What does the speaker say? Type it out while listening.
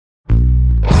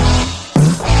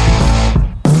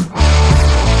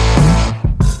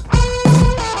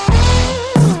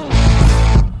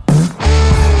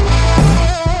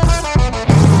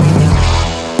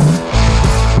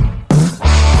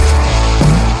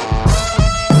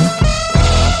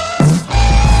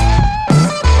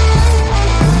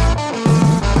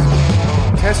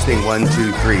1,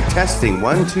 2, 3. Testing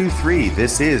 1, 2, 3.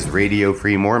 This is Radio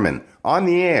Free Mormon on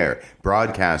the air,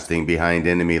 broadcasting behind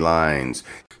enemy lines.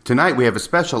 Tonight we have a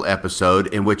special episode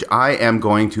in which I am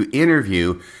going to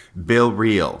interview Bill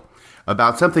Reel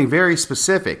about something very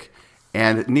specific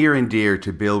and near and dear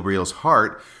to Bill Reel's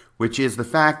heart, which is the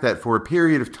fact that for a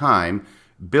period of time,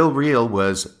 Bill Reel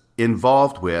was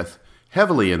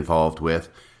heavily involved with,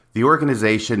 the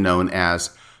organization known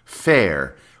as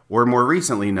FAIR, or more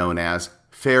recently known as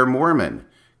Fair Mormon.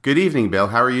 Good evening, Bill.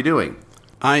 How are you doing?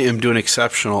 I am doing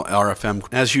exceptional, RFM.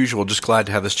 As usual, just glad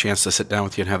to have this chance to sit down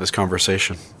with you and have this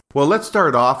conversation. Well, let's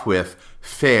start off with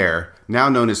FAIR, now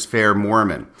known as Fair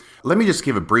Mormon. Let me just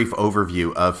give a brief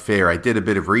overview of FAIR. I did a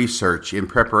bit of research in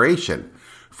preparation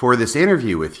for this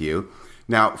interview with you.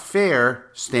 Now, FAIR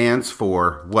stands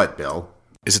for what, Bill?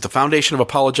 Is it the Foundation of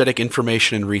Apologetic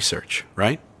Information and Research,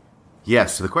 right?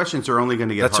 Yes, the questions are only going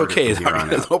to get That's harder okay. from here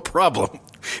on out. No problem.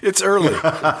 It's early.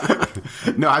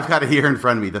 No, I've got it here in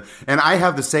front of me. And I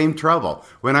have the same trouble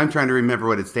when I'm trying to remember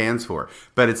what it stands for.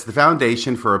 But it's the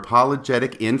Foundation for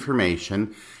Apologetic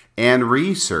Information and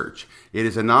Research. It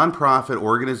is a nonprofit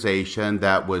organization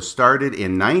that was started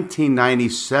in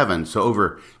 1997, so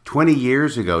over 20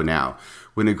 years ago now,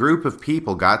 when a group of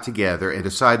people got together and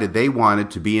decided they wanted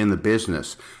to be in the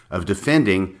business of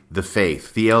defending the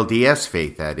faith, the LDS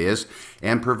faith that is,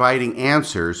 and providing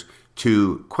answers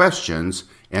to questions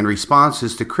and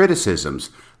responses to criticisms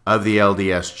of the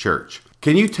LDS Church.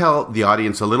 Can you tell the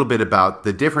audience a little bit about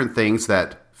the different things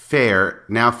that FAIR,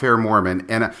 now Fair Mormon,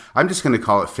 and I'm just going to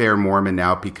call it Fair Mormon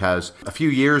now because a few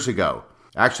years ago,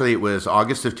 actually it was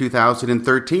August of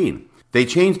 2013, they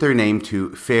changed their name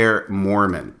to Fair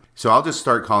Mormon. So I'll just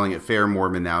start calling it Fair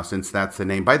Mormon now since that's the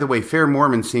name. By the way, Fair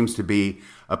Mormon seems to be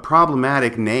a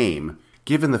problematic name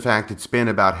given the fact it's been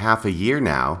about half a year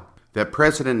now that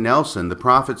President Nelson, the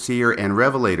prophet, seer, and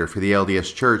revelator for the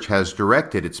LDS Church, has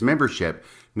directed its membership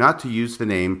not to use the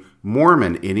name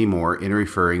Mormon anymore in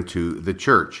referring to the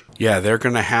church. Yeah, they're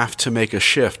going to have to make a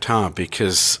shift,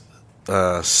 because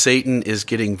Satan is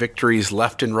getting victories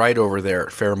left and right over there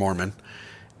at Fair Mormon,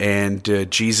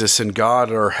 and Jesus and God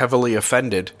are heavily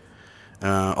offended.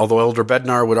 Although Elder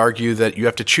Bednar would argue that you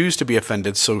have to choose to be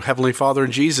offended, so Heavenly Father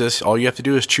and Jesus, all you have to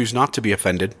do is choose not to be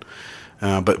offended.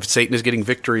 But Satan is getting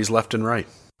victories left and right.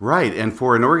 Right, and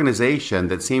for an organization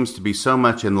that seems to be so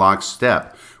much in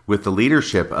lockstep with the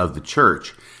leadership of the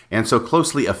church, and so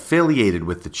closely affiliated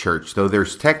with the church, though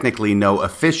there's technically no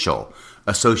official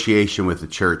association with the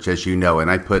church, as you know, and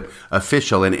I put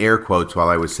official in air quotes while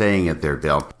I was saying it there,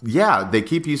 Bill. Yeah, they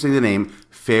keep using the name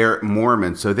Fair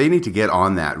Mormon, so they need to get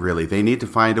on that, really. They need to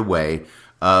find a way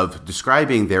of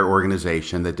describing their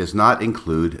organization that does not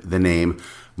include the name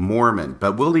Mormon.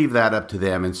 But we'll leave that up to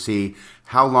them and see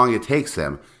how long it takes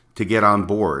them to get on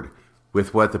board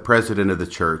with what the president of the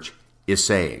church is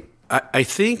saying. I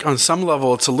think on some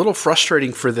level it's a little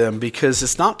frustrating for them because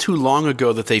it's not too long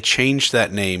ago that they changed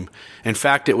that name. In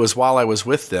fact, it was while I was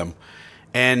with them.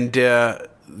 And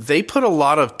they put a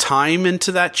lot of time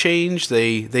into that change.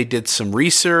 They did some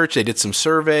research. They did some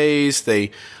surveys. I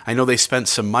know they spent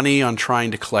some money on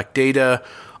trying to collect data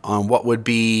on what would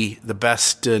be the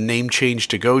best name change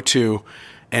to go to.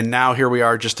 And now here we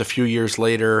are just a few years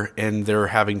later, and they're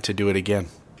having to do it again.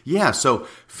 Yeah, so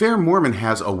Fair Mormon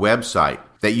has a website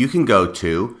that you can go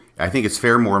to. I think it's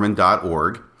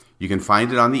fairmormon.org. You can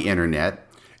find it on the internet.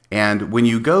 And when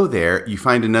you go there, you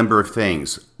find a number of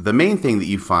things. The main thing that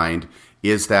you find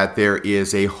is that there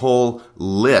is a whole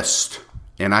list,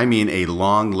 and I mean a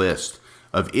long list,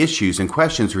 of issues and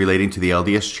questions relating to the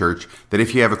LDS Church that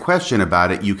if you have a question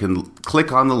about it, you can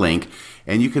click on the link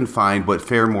and you can find what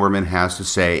Fair Mormon has to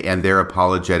say and their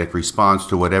apologetic response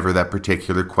to whatever that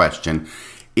particular question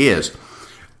is.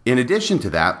 In addition to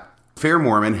that, Fair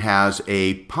Mormon has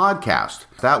a podcast.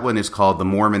 That one is called the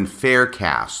Mormon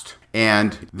Faircast.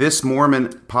 And this Mormon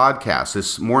podcast,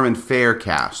 this Mormon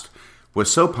Faircast,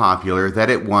 was so popular that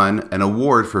it won an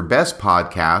award for Best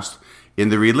Podcast in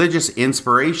the Religious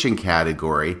Inspiration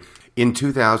category in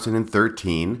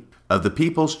 2013 of the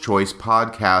People's Choice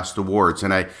Podcast Awards.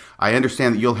 And I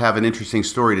understand that you'll have an interesting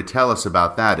story to tell us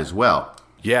about that as well.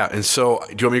 Yeah, and so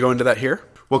do you want me to go into that here?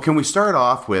 Well, can we start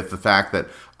off with the fact that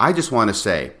I just want to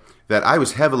say that I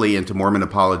was heavily into Mormon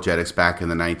apologetics back in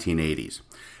the 1980s.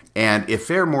 And if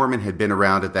Fair Mormon had been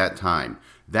around at that time,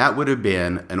 that would have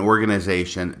been an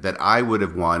organization that I would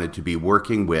have wanted to be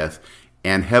working with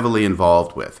and heavily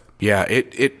involved with. Yeah,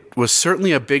 it was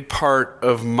certainly a big part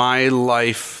of my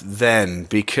life then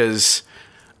because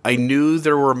I knew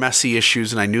there were messy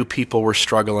issues and I knew people were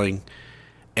struggling.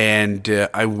 And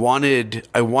I wanted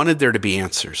there to be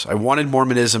answers. I wanted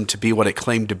Mormonism to be what it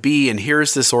claimed to be. And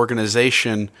here's this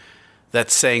organization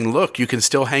that's saying, look, you can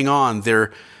still hang on.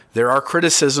 There are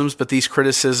criticisms, but these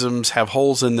criticisms have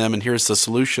holes in them, and here's the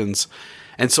solutions.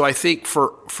 And so I think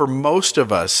for most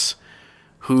of us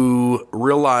who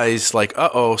realize, like,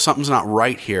 something's not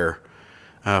right here,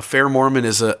 Fair Mormon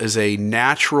is a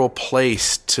natural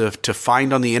place to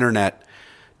find on the internet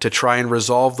to try and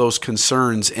resolve those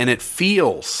concerns. And it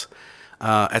feels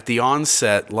at the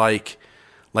onset like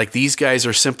these guys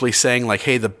are simply saying, like,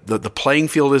 hey, the playing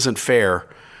field isn't fair.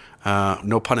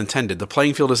 No pun intended. The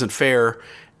playing field isn't fair,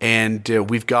 and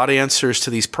we've got answers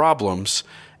to these problems.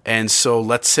 And so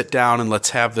let's sit down and let's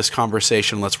have this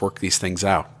conversation. Let's work these things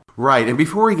out. Right. And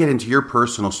before we get into your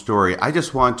personal story, I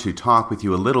just want to talk with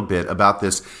you a little bit about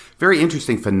this very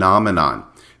interesting phenomenon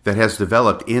that has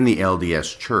developed in the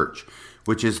LDS Church,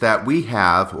 which is that we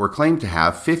have, or claim to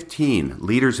have, 15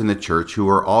 leaders in the church who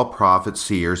are all prophets,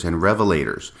 seers, and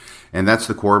revelators. And that's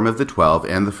the Quorum of the 12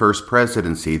 and the First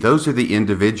Presidency. Those are the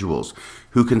individuals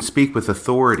who can speak with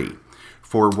authority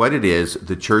for what it is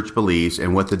the church believes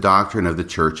and what the doctrine of the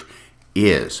church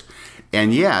is.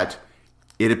 And yet,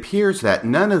 it appears that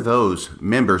none of those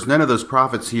members, none of those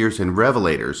prophets, seers, and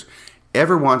revelators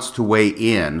ever wants to weigh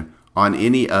in on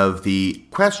any of the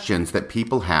questions that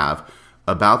people have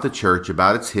about the church,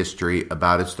 about its history,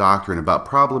 about its doctrine, about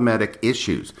problematic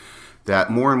issues that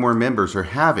more and more members are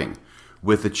having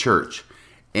with the church.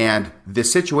 And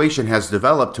this situation has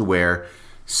developed to where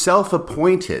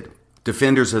self-appointed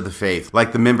defenders of the faith,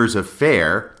 like the members of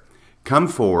FAIR, come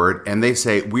forward and they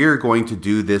say, we're going to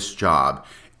do this job.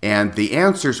 And the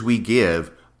answers we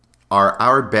give are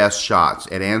our best shots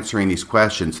at answering these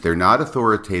questions. They're not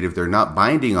authoritative. They're not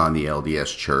binding on the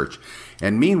LDS Church.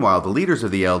 And meanwhile, the leaders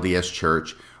of the LDS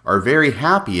Church are very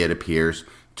happy, it appears,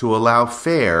 to allow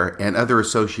FAIR and other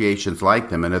associations like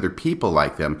them and other people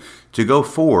like them to go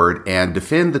forward and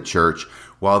defend the church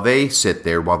while they sit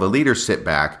there, while the leaders sit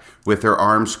back with their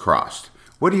arms crossed.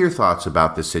 What are your thoughts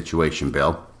about this situation,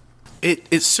 Bill?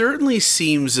 It certainly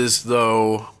seems as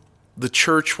though the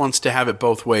church wants to have it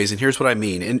both ways, and here's what I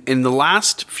mean. In the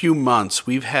last few months,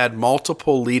 we've had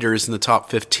multiple leaders in the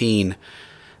top 15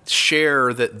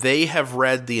 share that they have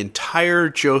read the entire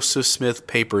Joseph Smith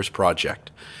Papers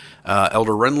project.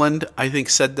 Elder Renlund, I think,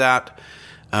 said that.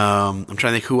 I'm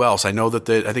trying to think who else. I know that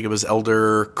I think it was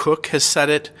Elder Cook has said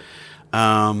it.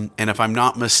 And if I'm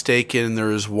not mistaken,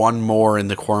 there's one more in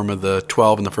the Quorum of the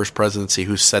 12 in the First Presidency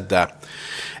who said that.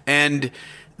 And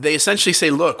they essentially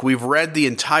say, look, we've read the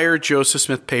entire Joseph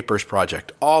Smith Papers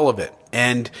project, all of it,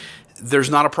 and there's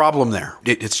not a problem there.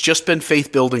 It's just been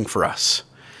faith building for us.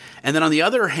 And then on the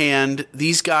other hand,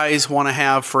 these guys want to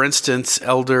have, for instance,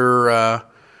 Elder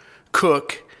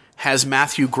Cook has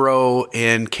Matthew Groh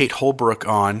and Kate Holbrook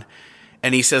on,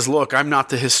 and he says, look, I'm not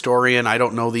the historian. I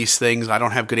don't know these things. I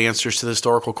don't have good answers to the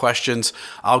historical questions.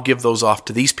 I'll give those off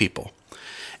to these people.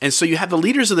 And so you have the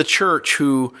leaders of the church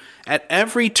who, at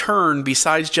every turn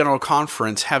besides General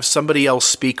Conference, have somebody else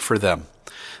speak for them.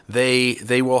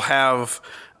 They will have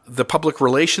the Public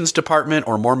Relations Department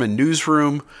or Mormon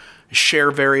Newsroom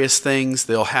share various things.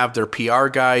 They'll have their PR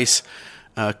guys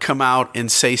come out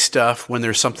and say stuff when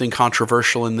there's something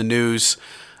controversial in the news.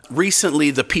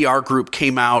 Recently, the PR group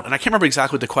came out, and I can't remember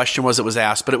exactly what the question was that was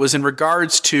asked, but it was in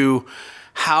regards to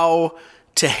how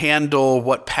to handle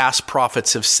what past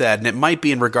prophets have said. And it might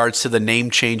be in regards to the name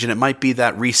change, and it might be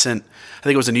that recent, I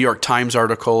think it was a New York Times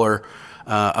article or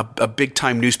a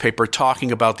big-time newspaper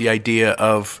talking about the idea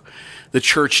of the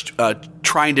church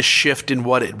trying to shift in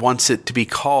what it wants it to be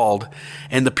called.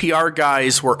 And the PR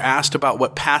guys were asked about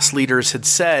what past leaders had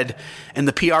said, and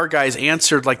the PR guys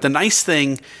answered, like, the nice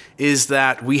thing is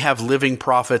that we have living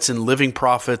prophets, and living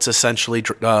prophets essentially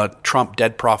trump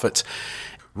dead prophets.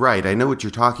 Right. I know what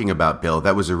you're talking about, Bill.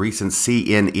 That was a recent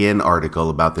CNN article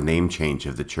about the name change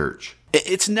of the church.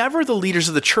 It's never the leaders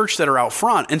of the church that are out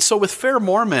front. And so with Fair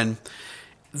Mormon,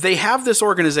 they have this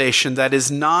organization that is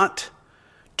not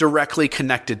directly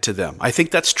connected to them. I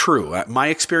think that's true. My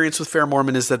experience with Fair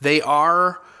Mormon is that they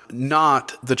are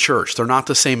not the church. They're not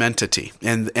the same entity.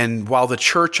 And while the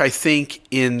church, I think,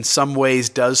 in some ways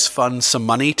does fund some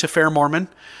money to Fair Mormon,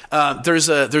 there's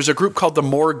a group called the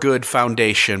More Good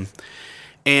Foundation.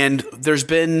 And there's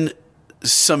been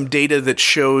some data that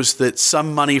shows that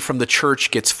some money from the church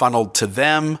gets funneled to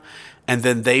them, and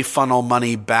then they funnel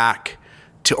money back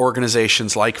to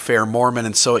organizations like Fair Mormon.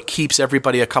 And so it keeps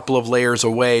everybody a couple of layers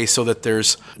away so that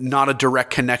there's not a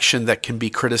direct connection that can be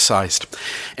criticized.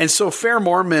 And so Fair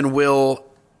Mormon will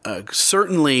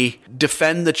certainly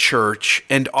defend the church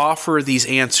and offer these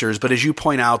answers. But as you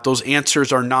point out, those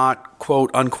answers are not quote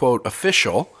unquote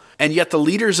official. And yet the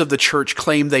leaders of the church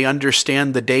claim they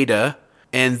understand the data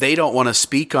and they don't want to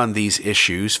speak on these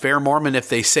issues. Fair Mormon, if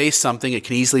they say something, it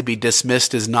can easily be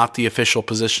dismissed as not the official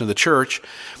position of the church.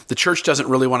 The church doesn't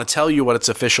really want to tell you what its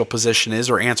official position is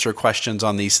or answer questions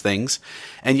on these things.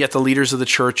 And yet the leaders of the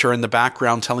church are in the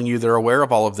background telling you they're aware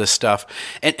of all of this stuff.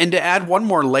 And to add one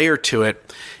more layer to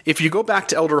it, if you go back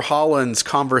to Elder Holland's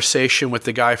conversation with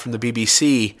the guy from the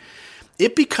BBC,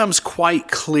 it becomes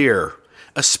quite clear,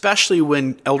 especially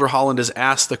when Elder Holland is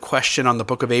asked the question on the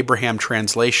Book of Abraham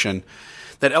translation,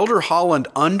 that Elder Holland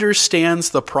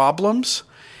understands the problems,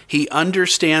 he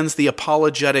understands the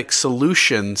apologetic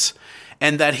solutions,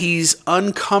 and that he's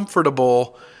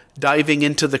uncomfortable diving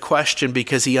into the question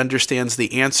because he understands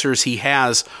the answers he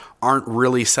has aren't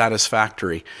really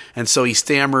satisfactory. And so he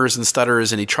stammers and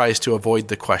stutters and he tries to avoid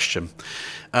the question.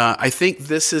 I think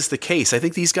this is the case. I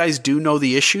think these guys do know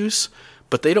the issues,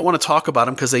 but they don't want to talk about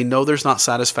them because they know there's not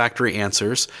satisfactory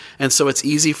answers. And so it's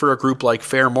easy for a group like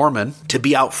Fair Mormon to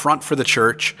be out front for the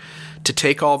church, to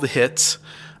take all the hits,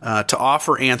 to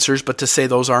offer answers, but to say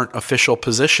those aren't official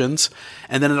positions.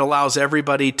 And then it allows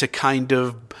everybody to kind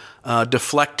of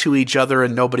deflect to each other,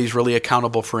 and nobody's really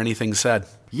accountable for anything said.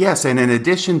 Yes, and in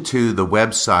addition to the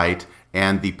website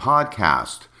and the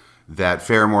podcast that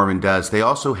Fair Mormon does, they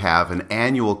also have an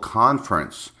annual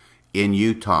conference in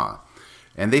Utah.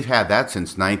 And they've had that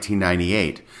since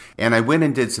 1998. And I went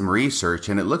and did some research,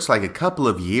 and it looks like a couple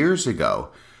of years ago,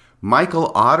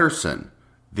 Michael Otterson,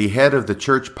 the head of the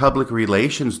church public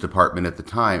relations department at the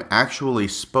time, actually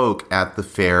spoke at the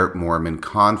Fair Mormon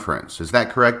conference. Is that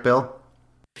correct, Bill?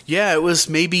 Yeah, it was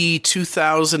maybe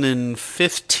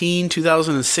 2015,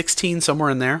 2016, somewhere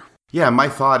in there. Yeah, my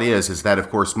thought is that, of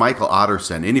course, Michael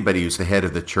Otterson, anybody who's the head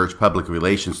of the church public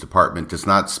relations department, does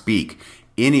not speak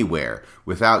anywhere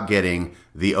without getting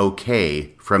the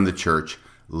okay from the church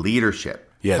leadership.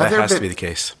 Yeah, that has to be the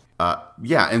case.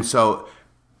 Yeah, and so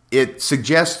it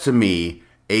suggests to me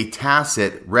a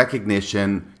tacit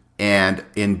recognition and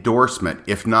endorsement,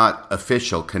 if not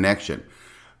official connection,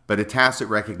 but a tacit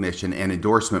recognition and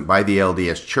endorsement by the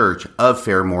LDS Church of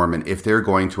Fair Mormon if they're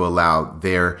going to allow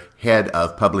their head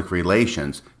of public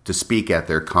relations to speak at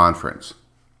their conference.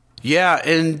 Yeah,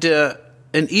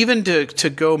 and even to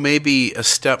go maybe a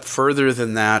step further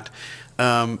than that,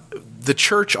 the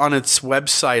church on its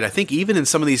website, I think even in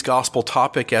some of these gospel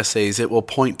topic essays, it will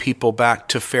point people back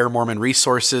to Fair Mormon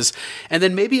resources. And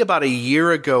then maybe about a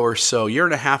year ago or so, year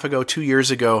and a half ago, 2 years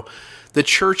ago, the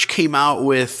church came out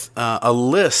with a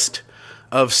list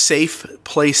of safe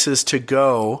places to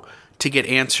go to get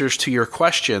answers to your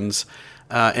questions.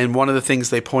 And one of the things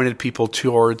they pointed people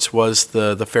towards was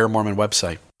the Fair Mormon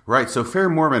website. Right, so Fair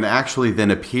Mormon actually then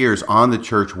appears on the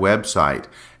church website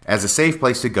as a safe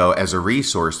place to go, as a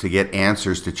resource to get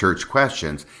answers to church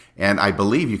questions. And I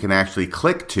believe you can actually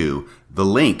click to the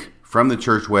link from the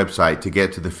church website to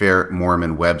get to the Fair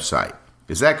Mormon website.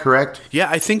 Is that correct? Yeah,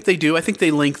 I think they do. I think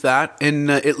they link that, and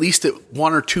at least at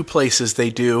one or two places they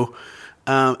do.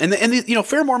 And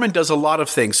Fair Mormon does a lot of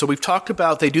things. So we've talked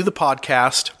about they do the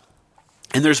podcast,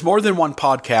 and there's more than one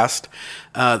podcast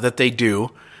that they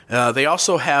do. They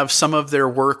also have some of their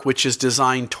work which is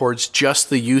designed towards just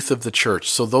the youth of the church.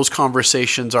 So those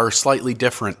conversations are slightly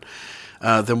different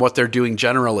than what they're doing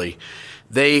generally.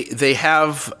 They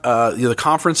have the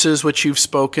conferences which you've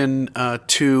spoken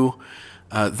to.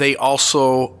 They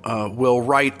also will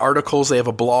write articles. They have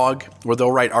a blog where they'll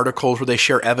write articles where they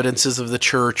share evidences of the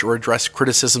church or address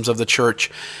criticisms of the church.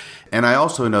 And I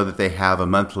also know that they have a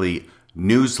monthly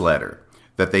newsletter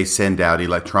that they send out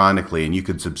electronically, and you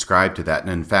can subscribe to that. And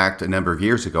in fact, a number of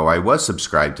years ago, I was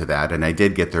subscribed to that, and I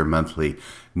did get their monthly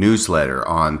newsletter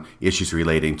on issues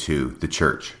relating to the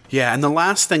church. Yeah, and the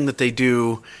last thing that they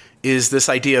do is this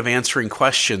idea of answering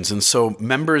questions. And so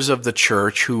members of the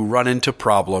church who run into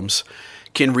problems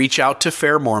can reach out to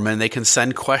Fair Mormon. They can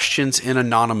send questions in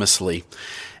anonymously.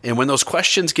 And when those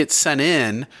questions get sent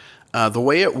in, the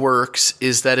way it works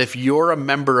is that if you're a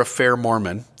member of Fair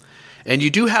Mormon, and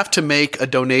you do have to make a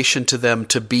donation to them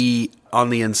to be on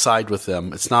the inside with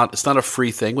them. It's not a free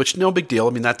thing, which no big deal.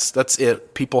 I mean, that's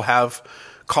it. People have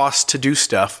costs to do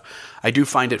stuff. I do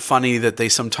find it funny that they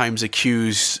sometimes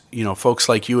accuse, folks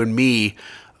like you and me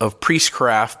of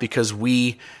priestcraft because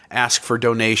we ask for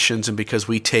donations and because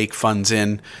we take funds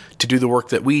in to do the work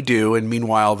that we do, and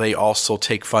meanwhile they also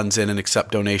take funds in and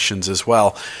accept donations as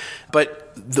well. But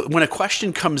when a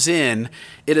question comes in,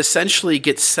 it essentially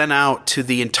gets sent out to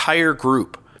the entire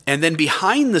group. And then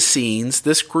behind the scenes,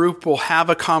 this group will have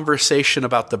a conversation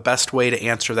about the best way to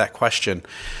answer that question.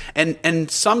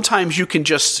 And sometimes you can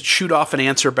just shoot off an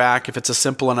answer back if it's a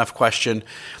simple enough question.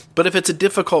 But if it's a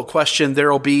difficult question,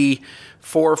 there'll be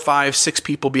 4, 5, 6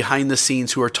 people behind the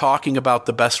scenes who are talking about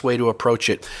the best way to approach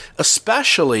it,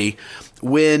 especially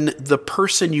when the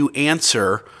person you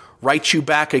answer writes you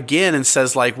back again and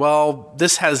says like, well,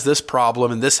 this has this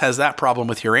problem and this has that problem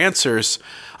with your answers.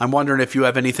 I'm wondering if you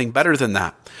have anything better than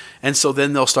that. And so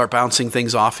then they'll start bouncing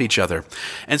things off each other.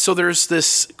 And so there's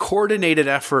this coordinated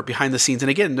effort behind the scenes. And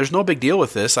again, there's no big deal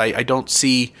with this. I don't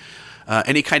see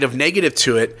any kind of negative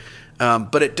to it.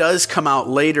 But it does come out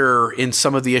later in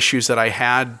some of the issues that I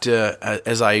had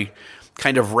as I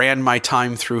kind of ran my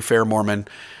time through Fair Mormon.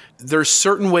 There's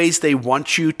certain ways they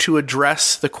want you to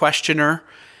address the questioner,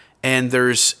 and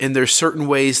there's certain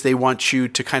ways they want you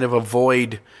to kind of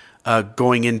avoid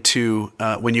going into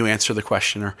when you answer the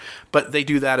questioner. But they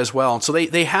do that as well. And so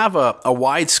they have a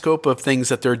wide scope of things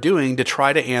that they're doing to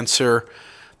try to answer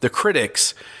the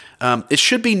critics. It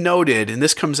should be noted, and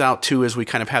this comes out too as we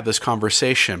kind of have this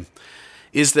conversation,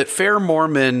 is that Fair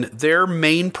Mormon, their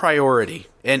main priority,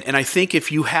 and I think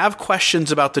if you have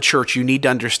questions about the church, you need to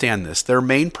understand this. Their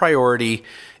main priority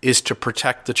is to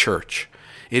protect the church.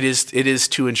 It is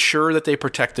to ensure that they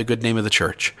protect the good name of the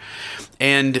church.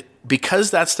 And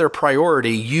because that's their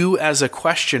priority, you as a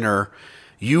questioner,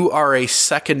 you are a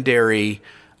secondary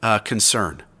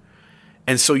concern.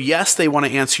 And so yes, they want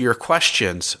to answer your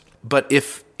questions, but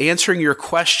if answering your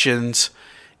questions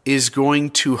is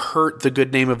going to hurt the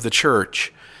good name of the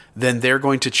church, then they're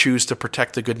going to choose to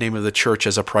protect the good name of the church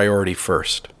as a priority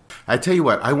first. I tell you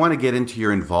what, I want to get into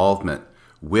your involvement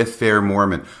with Fair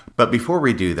Mormon. But before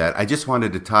we do that, I just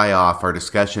wanted to tie off our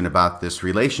discussion about this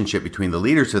relationship between the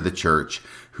leaders of the church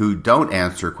who don't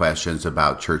answer questions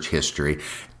about church history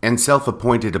and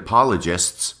self-appointed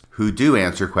apologists who do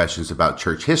answer questions about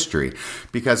church history.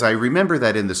 Because I remember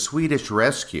that in the Swedish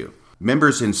Rescue,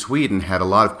 members in Sweden had a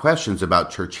lot of questions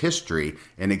about church history,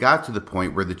 and it got to the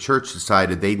point where the church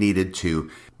decided they needed to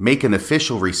make an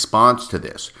official response to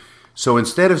this. So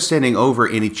instead of sending over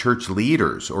any church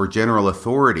leaders or general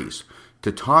authorities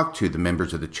to talk to the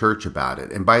members of the church about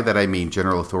it, and by that I mean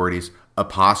general authorities,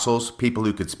 apostles, people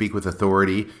who could speak with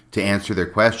authority to answer their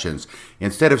questions,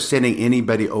 instead of sending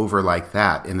anybody over like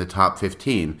that in the top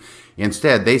 15,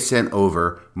 instead they sent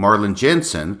over Marlin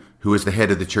Jensen, who was the head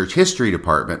of the church history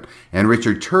department, and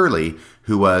Richard Turley,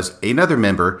 who was another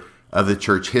member of the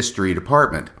church history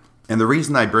department. And the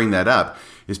reason I bring that up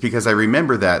is because I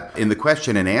remember that in the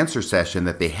question and answer session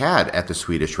that they had at the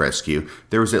Swedish Rescue,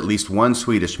 there was at least one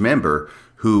Swedish member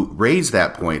who raised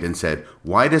that point and said,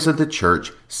 why doesn't the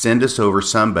church send us over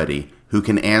somebody who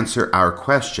can answer our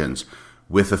questions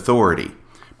with authority?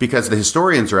 Because the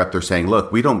historians are up there saying,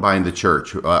 look, we don't bind the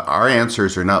church. Our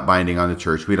answers are not binding on the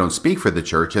church. We don't speak for the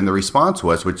church. And the response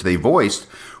was, which they voiced,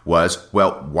 was,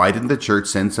 well, why didn't the church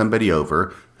send somebody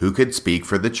over who could speak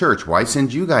for the church? Why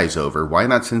send you guys over? Why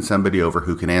not send somebody over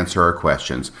who can answer our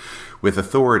questions with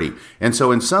authority? And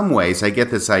so in some ways, I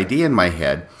get this idea in my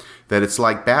head that it's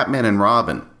like Batman and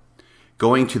Robin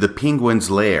going to the penguin's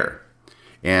lair.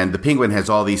 And the penguin has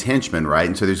all these henchmen, right?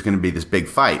 And so there's going to be this big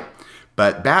fight.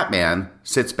 But Batman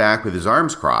sits back with his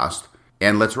arms crossed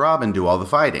and lets Robin do all the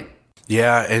fighting.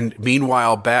 Yeah, and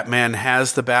meanwhile, Batman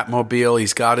has the Batmobile.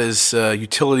 He's got his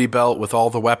utility belt with all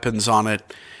the weapons on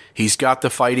it. He's got the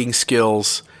fighting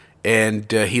skills, and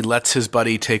he lets his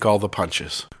buddy take all the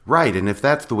punches. Right, and if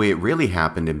that's the way it really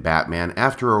happened in Batman,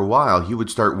 after a while, you would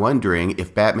start wondering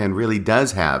if Batman really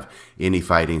does have any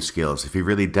fighting skills, if he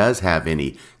really does have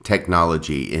any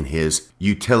technology in his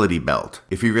utility belt,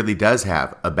 if he really does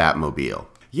have a Batmobile.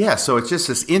 Yeah, so it's just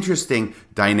this interesting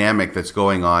dynamic that's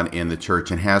going on in the church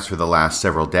and has for the last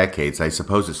several decades. I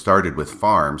suppose it started with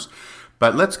farms.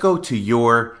 But let's go to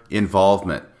your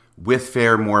involvement with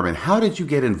Fair Mormon. How did you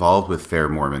get involved with Fair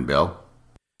Mormon, Bill?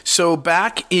 So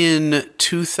back in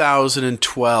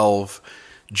 2012,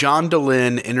 John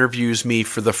Dehlin interviews me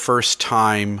for the first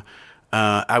time.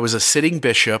 I was a sitting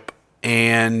bishop,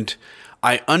 and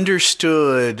I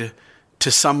understood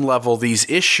to some level these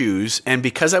issues. And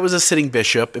because I was a sitting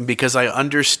bishop, and because I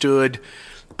understood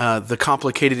the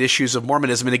complicated issues of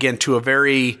Mormonism, and again, to a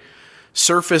very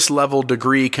surface level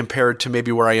degree compared to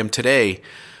maybe where I am today,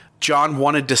 John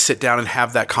wanted to sit down and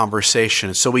have that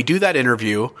conversation. So we do that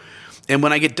interview. And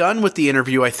when I get done with the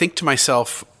interview, I think to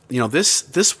myself,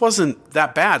 this wasn't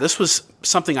that bad. This was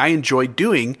something I enjoyed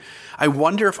doing. I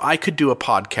wonder if I could do a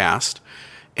podcast.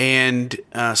 And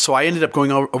so I ended up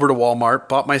going over to Walmart,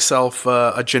 bought myself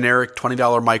a generic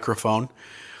 $20 microphone,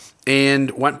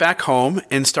 and went back home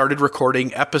and started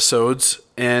recording episodes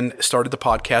and started the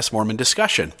podcast Mormon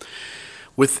Discussion.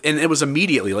 And it was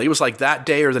immediately, it was like that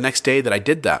day or the next day that I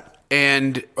did that.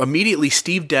 And immediately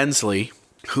Steve Densley,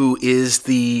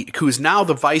 who's now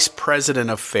the vice president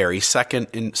of FAIR. He's second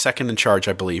in charge,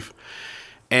 I believe.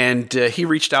 And he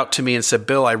reached out to me and said,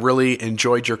 Bill, I really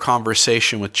enjoyed your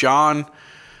conversation with John.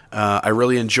 I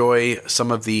really enjoy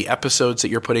some of the episodes that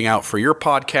you're putting out for your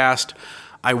podcast.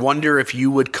 I wonder if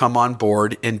you would come on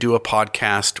board and do a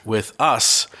podcast with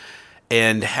us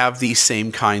and have these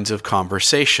same kinds of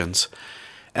conversations.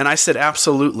 And I said,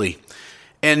 absolutely.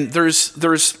 And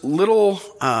there's little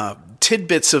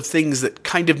tidbits of things that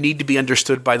kind of need to be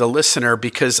understood by the listener,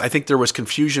 because I think there was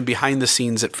confusion behind the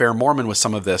scenes at Fair Mormon with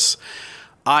some of this.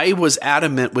 I was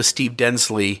adamant with Steve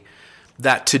Densley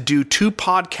that to do 2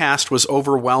 podcasts was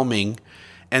overwhelming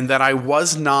and that I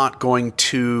was not going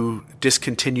to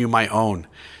discontinue my own.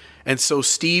 And so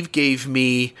Steve gave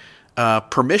me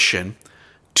permission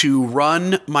to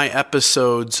run my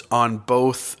episodes on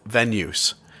both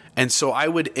venues. And so I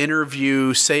would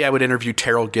interview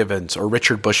Terrell Givens or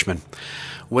Richard Bushman.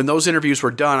 When those interviews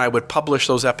were done, I would publish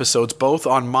those episodes both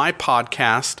on my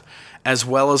podcast as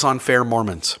well as on Fair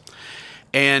Mormon's.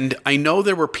 And I know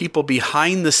there were people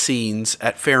behind the scenes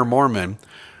at Fair Mormon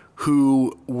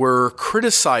who were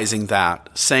criticizing that,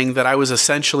 saying that I was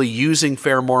essentially using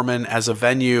Fair Mormon as a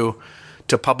venue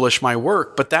to publish my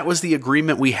work, but that was the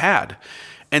agreement we had.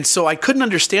 And so I couldn't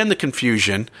understand the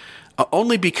confusion,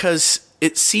 only because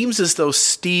it seems as though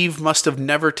Steve must have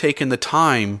never taken the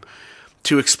time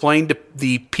to explain to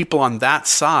the people on that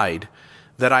side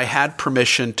that I had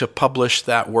permission to publish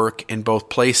that work in both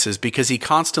places, because he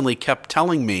constantly kept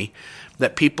telling me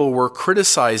that people were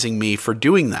criticizing me for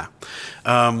doing that.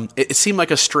 It seemed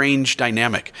like a strange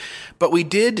dynamic. But we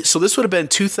did, so this would have been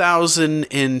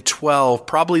 2012,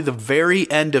 probably the very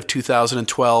end of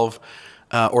 2012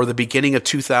 or the beginning of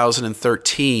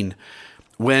 2013,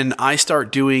 when I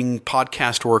start doing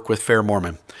podcast work with Fair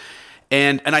Mormon.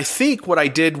 And I think what I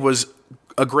did was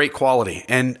a great quality.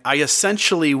 And I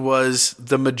essentially was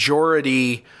the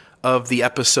majority of the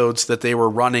episodes that they were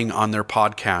running on their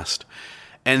podcast.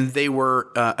 And they were,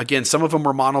 again, some of them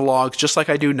were monologues, just like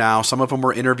I do now. Some of them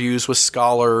were interviews with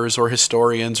scholars or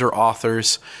historians or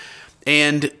authors.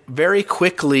 And very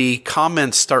quickly,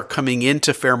 comments start coming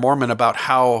into Fair Mormon about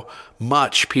how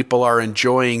much people are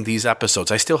enjoying these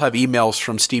episodes. I still have emails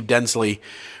from Steve Densley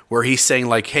where he's saying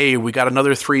like, hey, we got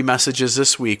another 3 messages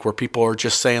this week where people are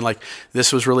just saying like,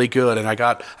 this was really good. And I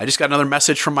just got another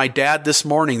message from my dad this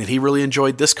morning that he really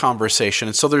enjoyed this conversation.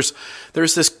 And so there's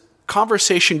this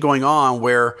conversation going on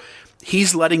where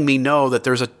he's letting me know that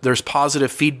there's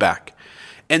positive feedback.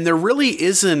 And there really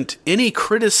isn't any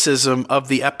criticism of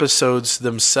the episodes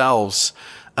themselves,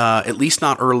 at least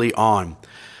not early on.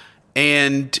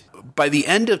 And by the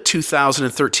end of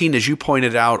 2013, as you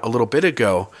pointed out a little bit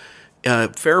ago,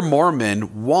 Fair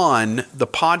Mormon won the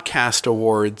podcast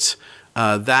awards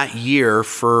that year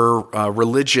for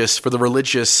the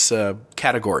religious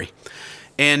category.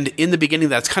 And in the beginning,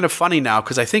 that's kind of funny now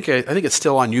because I think it's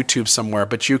still on YouTube somewhere,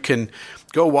 but you can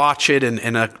go watch it,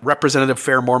 and a representative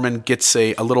Fair Mormon gets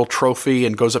a little trophy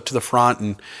and goes up to the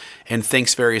front and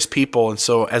thanks various people. And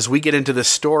so as we get into this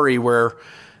story where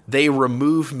they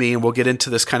remove me, and we'll get into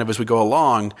this kind of as we go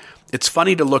along, it's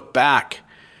funny to look back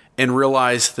and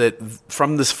realize that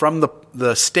from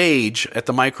the stage at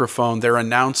the microphone, they're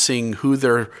announcing who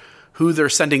they're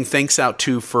sending thanks out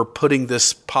to for putting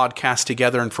this podcast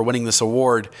together and for winning this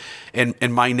award,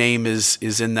 and my name is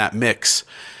in that mix.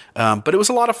 But it was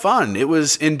a lot of fun. It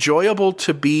was enjoyable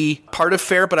to be part of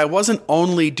FAIR, but I wasn't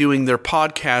only doing their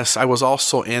podcasts. I was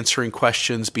also answering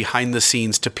questions behind the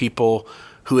scenes to people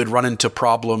who had run into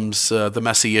problems, the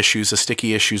messy issues, the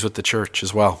sticky issues with the church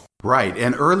as well. Right.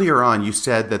 And earlier on, you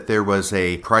said that there was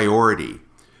a priority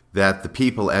that the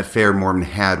people at Fair Mormon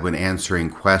had when answering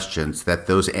questions, that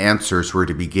those answers were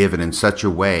to be given in such a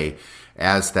way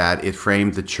as that it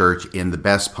framed the church in the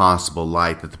best possible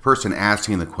light, that the person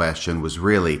asking the question was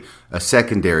really a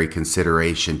secondary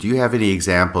consideration. Do you have any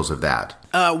examples of that?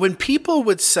 When people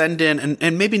would send in,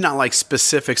 and maybe not like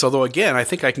specifics, although again, I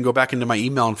think I can go back into my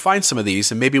email and find some of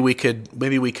these, and maybe we could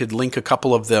link a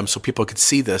couple of them so people could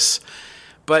see this.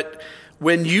 But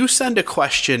when you send a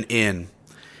question in,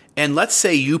 and let's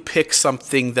say you pick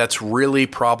something that's really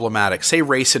problematic, say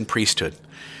race and priesthood,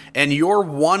 and you're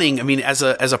wanting, as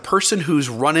a person who's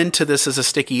run into this as a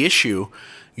sticky issue,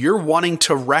 you're wanting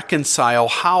to reconcile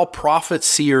how prophets,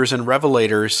 seers, and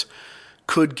revelators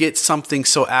could get something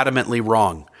so adamantly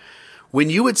wrong. When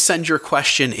you would send your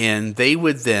question in, they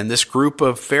would then, this group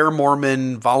of Fair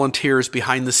Mormon volunteers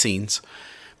behind the scenes,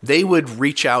 they would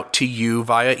reach out to you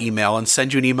via email and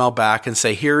send you an email back and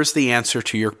say, here's the answer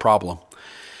to your problem.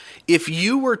 If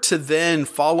you were to then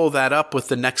follow that up with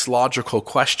the next logical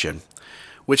question,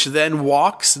 which then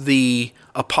walks the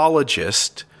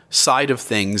apologist side of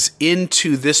things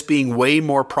into this being way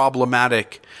more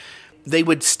problematic. They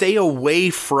would stay away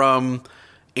from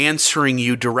answering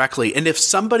you directly. And if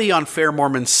somebody on Fair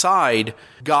Mormon's side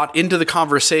got into the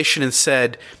conversation and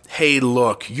said, hey,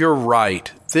 look, you're right,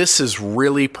 this is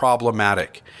really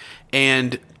problematic,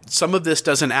 and some of this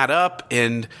doesn't add up,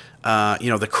 and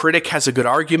the critic has a good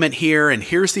argument here, and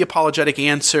here's the apologetic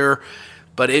answer,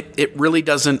 but it really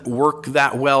doesn't work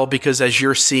that well, because as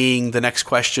you're seeing, the next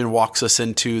question walks us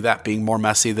into that being more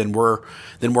messy than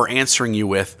we're answering you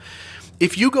with.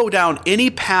 If you go down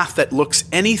any path that looks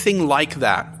anything like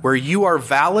that, where you are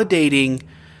validating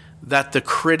that the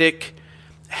critic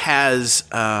has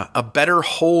a better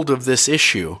hold of this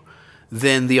issue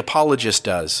than the apologist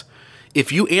does,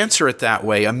 if you answer it that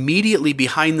way, immediately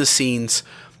behind the scenes,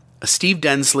 Steve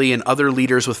Densley and other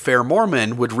leaders with Fair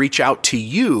Mormon would reach out to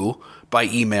you by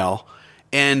email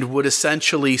and would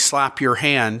essentially slap your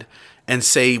hand and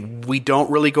say, we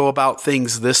don't really go about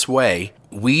things this way.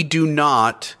 We do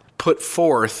not put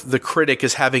forth the critic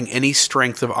as having any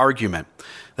strength of argument.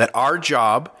 That our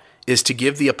job is to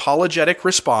give the apologetic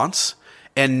response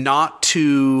and not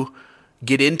to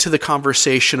get into the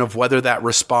conversation of whether that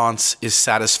response is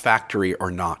satisfactory or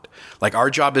not. Like,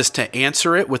 our job is to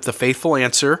answer it with the faithful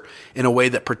answer in a way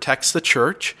that protects the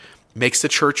church, makes the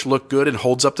church look good, and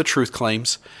holds up the truth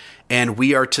claims. And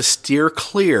we are to steer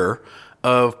clear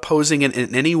of posing it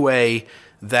in any way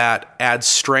that adds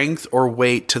strength or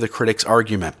weight to the critic's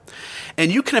argument.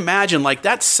 And you can imagine, like,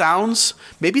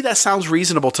 maybe that sounds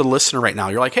reasonable to the listener right now.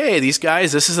 You're like, hey, these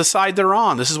guys, this is the side they're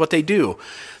on. This is what they do.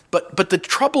 But the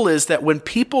trouble is that when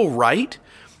people write,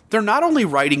 they're not only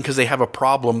writing because they have a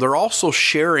problem, they're also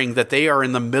sharing that they are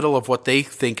in the middle of what they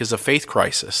think is a faith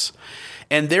crisis.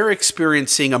 And they're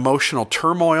experiencing emotional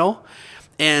turmoil,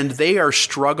 and they are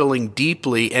struggling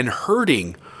deeply and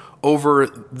hurting over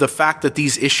the fact that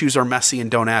these issues are messy and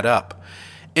don't add up.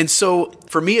 And so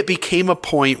for me, it became a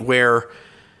point where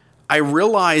I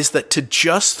realized that to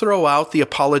just throw out the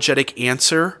apologetic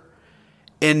answer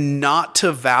and not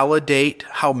to validate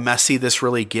how messy this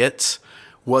really gets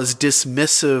was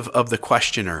dismissive of the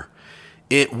questioner.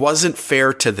 It wasn't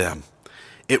fair to them.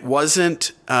 It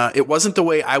wasn't the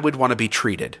way I would want to be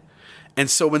treated. And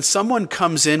so when someone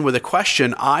comes in with a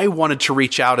question, I wanted to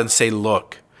reach out and say,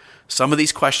 look, some of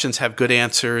these questions have good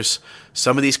answers.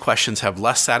 Some of these questions have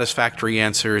less satisfactory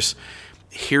answers.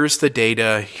 Here's the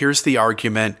data. Here's the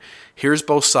argument. Here's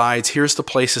both sides. Here's the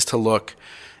places to look.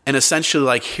 And essentially,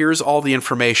 like, here's all the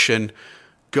information.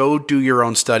 Go do your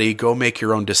own study. Go make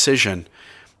your own decision.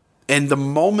 And the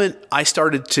moment I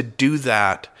started to do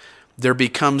that, there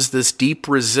becomes this deep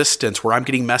resistance where I'm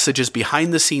getting messages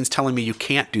behind the scenes telling me you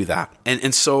can't do that.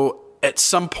 And so at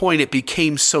some point, it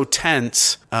became so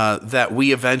tense that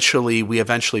we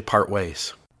eventually part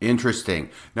ways. Interesting.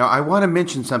 Now, I want to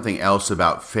mention something else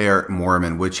about Fair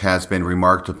Mormon, which has been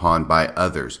remarked upon by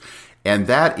others. And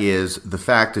that is the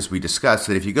fact, as we discussed,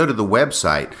 that if you go to the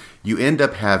website, you end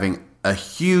up having a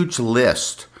huge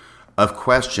list of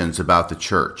questions about the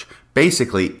church.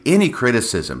 Basically, any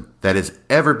criticism that has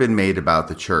ever been made about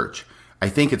the church, I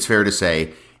think it's fair to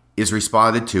say, is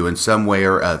responded to in some way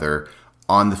or other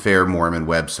on the Fair Mormon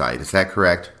website. Is that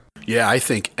correct? Yeah, I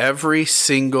think every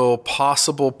single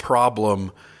possible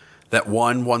problem that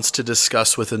one wants to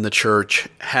discuss within the church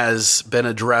has been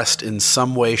addressed in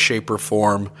some way, shape, or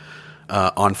form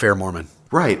on Fair Mormon.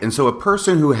 Right. And so a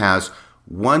person who has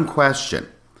one question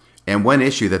and one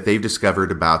issue that they've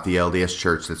discovered about the LDS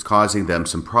Church that's causing them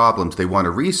some problems, they want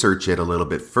to research it a little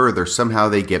bit further. Somehow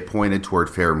they get pointed toward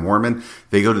Fair Mormon.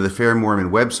 They go to the Fair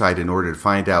Mormon website in order to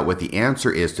find out what the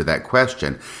answer is to that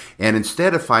question. And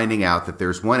instead of finding out that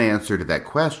there's one answer to that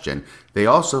question, they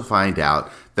also find out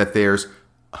that there's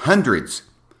hundreds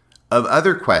of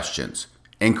other questions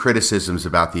and criticisms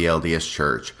about the LDS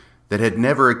Church that had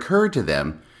never occurred to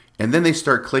them. And then they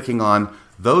start clicking on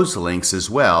those links as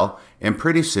well, and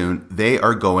pretty soon they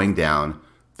are going down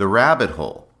the rabbit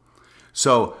hole.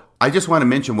 So I just want to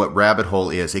mention what rabbit hole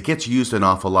is. It gets used an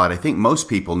awful lot. I think most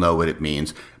people know what it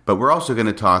means, but we're also going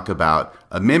to talk about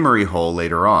a memory hole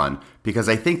later on, because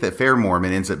I think that Fair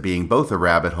Mormon ends up being both a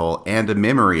rabbit hole and a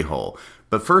memory hole.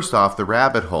 But first off, the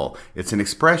rabbit hole. It's an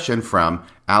expression from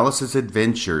Alice's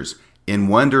Adventures in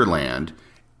Wonderland,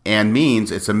 and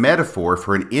means it's a metaphor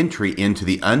for an entry into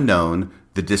the unknown,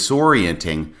 the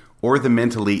disorienting, or the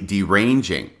mentally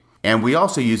deranging. And we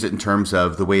also use it in terms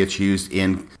of the way it's used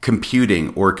in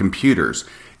computing or computers.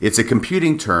 It's a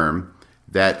computing term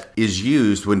that is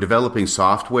used when developing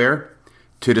software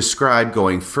to describe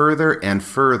going further and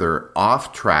further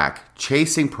off track,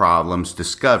 chasing problems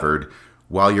discovered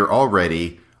while you're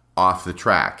already off the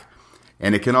track.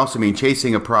 And it can also mean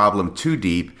chasing a problem too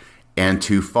deep and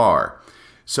too far.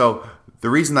 So the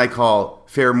reason I call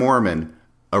Fair Mormon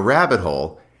a rabbit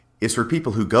hole is for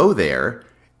people who go there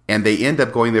and they end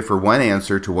up going there for one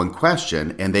answer to one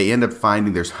question, and they end up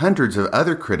finding there's hundreds of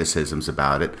other criticisms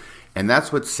about it. And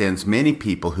that's what sends many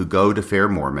people who go to Fair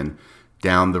Mormon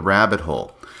down the rabbit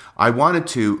hole. I wanted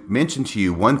to mention to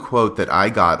you one quote that I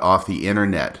got off the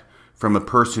internet from a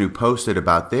person who posted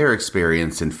about their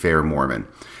experience in Fair Mormon.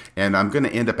 And I'm going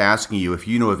to end up asking you if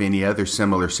you know of any other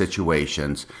similar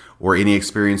situations or any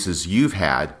experiences you've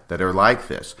had that are like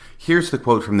this. Here's the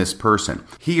quote from this person.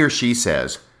 He or she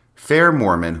says, "Fair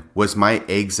Mormon was my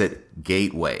exit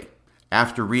gateway.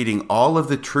 After reading all of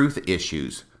the truth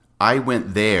issues, I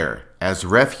went there as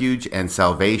refuge and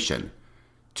salvation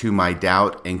to my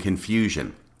doubt and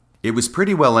confusion. It was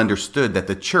pretty well understood that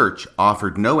the church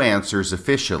offered no answers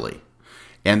officially,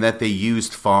 and that they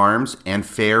used Farms and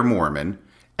Fair Mormon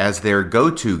as their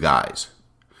go-to guys.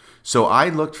 So I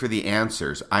looked for the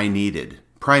answers I needed,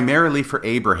 primarily for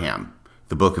Abraham,"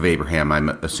 the book of Abraham, I'm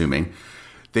assuming.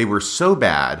 "They were so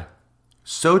bad,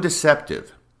 so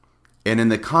deceptive, and in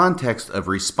the context of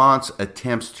response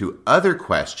attempts to other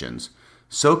questions,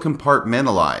 so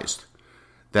compartmentalized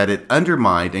that it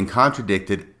undermined and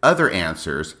contradicted other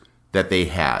answers that they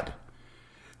had.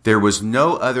 There was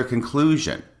no other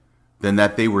conclusion than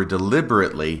that they were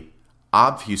deliberately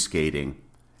obfuscating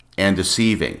and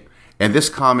deceiving." And this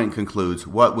comment concludes,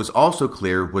 "What was also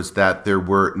clear was that there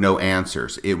were no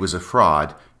answers. It was a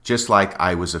fraud, just like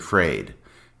I was afraid.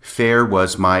 Fair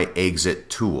was my exit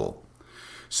tool."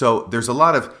 So there's a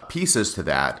lot of pieces to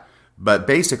that, but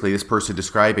basically this person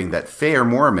describing that Fair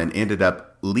Mormon ended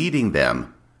up leading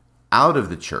them out of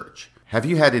the church. Have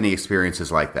you had any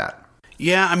experiences like that?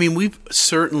 Yeah, I mean, we've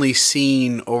certainly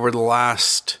seen over the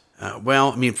last,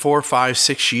 4, 5,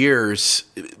 6 years,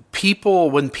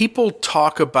 when people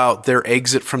talk about their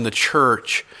exit from the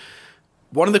church,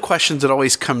 one of the questions that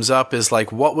always comes up is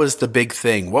like, what was the big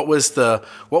thing? What was the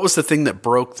thing that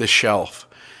broke the shelf?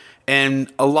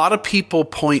 And a lot of people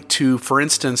point to, for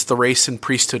instance, the Race and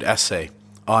Priesthood essay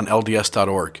on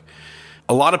LDS.org.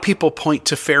 A lot of people point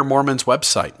to Fair Mormon's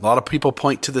website. A lot of people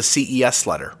point to the CES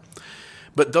letter.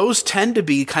 But those tend to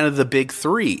be kind of the big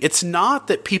three. It's not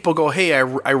that people go, hey, I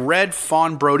read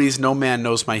Fawn Brody's No Man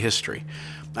Knows My History.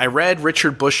 I read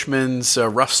Richard Bushman's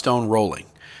Rough Stone Rolling.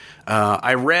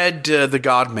 I read The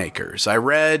Godmakers. I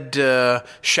read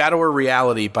Shadow or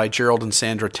Reality by Gerald and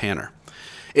Sandra Tanner.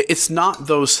 It's not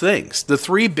those things. The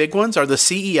three big ones are the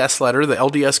CES letter, the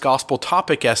LDS Gospel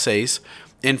Topic Essays,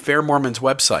 and Fair Mormon's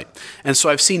website. And so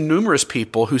I've seen numerous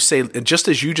people who say, just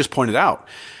as you just pointed out,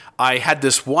 I had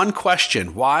this one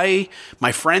question, why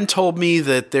my friend told me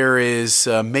that there is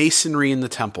masonry in the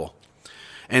temple.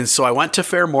 And so I went to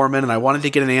Fair Mormon and I wanted to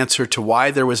get an answer to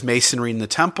why there was masonry in the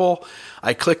temple.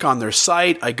 I click on their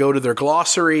site, I go to their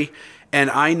glossary, and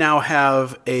I now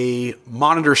have a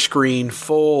monitor screen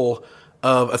full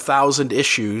of 1,000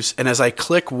 issues. And as I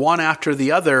click one after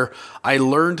the other, I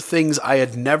learned things I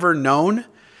had never known.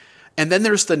 And then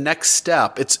there's the next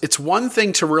step. It's one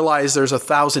thing to realize there's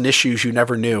 1,000 issues you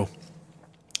never knew.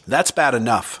 That's bad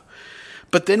enough.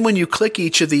 But then when you click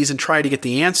each of these and try to get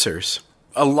the answers,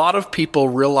 a lot of people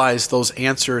realize those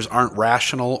answers aren't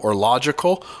rational or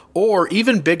logical, or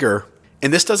even bigger.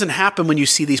 And this doesn't happen when you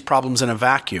see these problems in a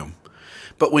vacuum.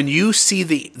 But when you see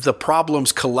the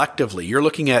problems collectively, you're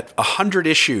looking at 100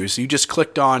 issues. You just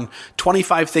clicked on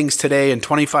 25 things today and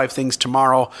 25 things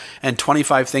tomorrow and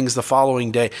 25 things the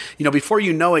following day. Before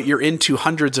you know it, you're into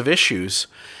hundreds of issues.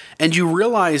 And you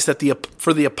realize that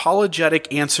for the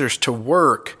apologetic answers to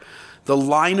work, the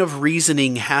line of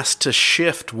reasoning has to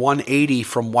shift 180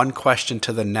 from one question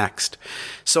to the next.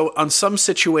 So on some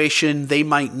situation, they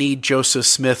might need Joseph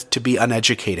Smith to be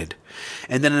uneducated.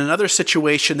 And then in another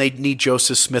situation, they need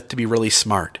Joseph Smith to be really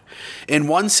smart. In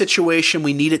one situation,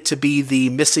 we need it to be the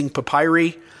missing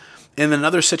papyri. In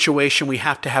another situation, we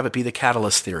have to have it be the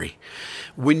catalyst theory.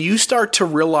 When you start to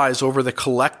realize over the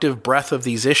collective breadth of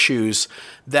these issues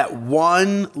that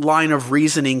one line of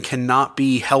reasoning cannot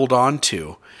be held on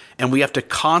to, and we have to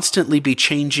constantly be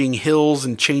changing hills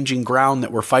and changing ground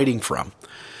that we're fighting from,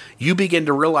 you begin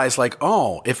to realize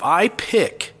if I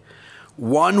pick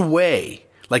one way,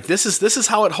 this is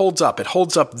how it holds up. It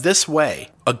holds up this way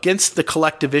against the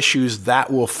collective issues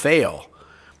that will fail.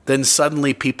 Then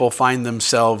suddenly people find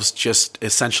themselves just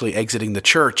essentially exiting the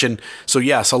church. And so,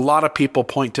 yes, a lot of people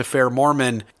point to Fair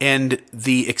Mormon and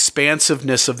the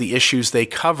expansiveness of the issues they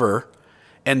cover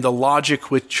and the logic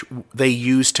which they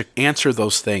use to answer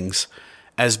those things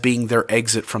as being their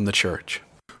exit from the church.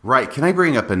 Right. Can I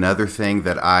bring up another thing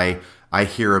that I I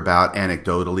hear about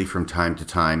anecdotally from time to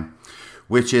time,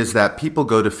 which is that people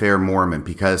go to Fair Mormon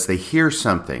because they hear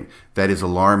something that is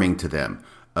alarming to them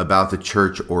about the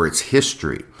church or its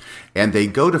history. And they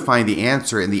go to find the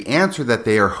answer, and the answer that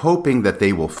they are hoping that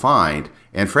they will find,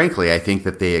 and frankly, I think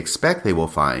that they expect they will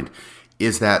find,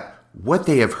 is that what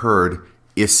they have heard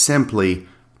is simply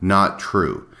not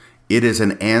true. It is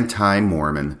an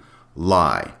anti-Mormon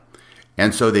lie.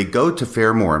 And so they go to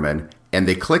Fair Mormon and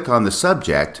they click on the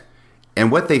subject, and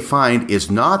what they find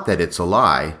is not that it's a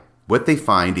lie. What they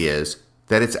find is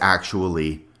that it's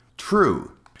actually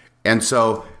true. And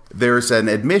so there's an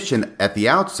admission at the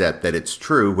outset that it's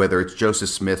true, whether it's Joseph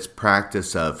Smith's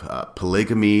practice of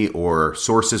polygamy or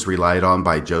sources relied on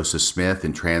by Joseph Smith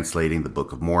in translating the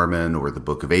Book of Mormon or the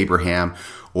Book of Abraham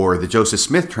or the Joseph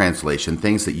Smith translation,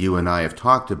 things that you and I have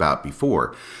talked about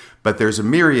before. But there's a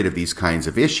myriad of these kinds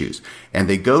of issues. And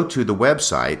they go to the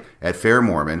website at Fair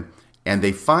Mormon and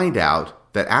they find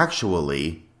out that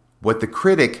actually what the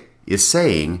critic is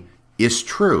saying is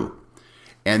true.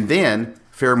 And then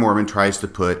Fair Mormon tries to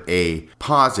put a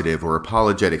positive or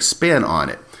apologetic spin on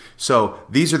it. So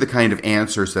these are the kind of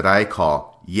answers that I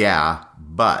call, yeah,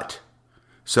 but.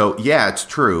 So yeah, it's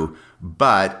true,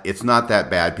 but it's not that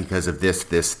bad because of this,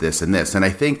 and this. And I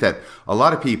think that a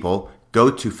lot of people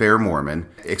go to Fair Mormon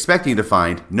expecting to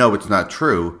find, no, it's not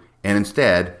true. And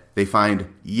instead they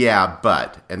find, yeah,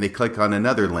 but. And they click on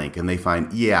another link and they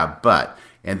find, yeah, but.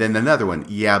 And then another one,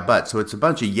 yeah, but. So it's a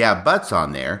bunch of yeah, buts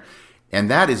on there. And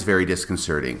that is very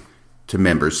disconcerting to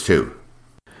members too.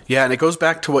 Yeah, and it goes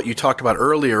back to what you talked about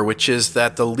earlier, which is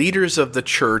that the leaders of the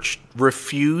church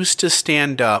refuse to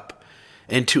stand up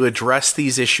and to address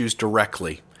these issues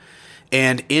directly.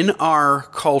 And in our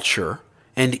culture,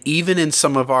 and even in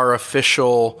some of our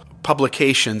official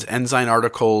publications, Ensign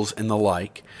articles and the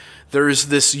like, there's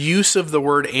this use of the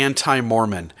word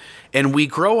anti-Mormon. And we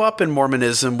grow up in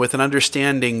Mormonism with an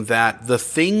understanding that the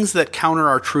things that counter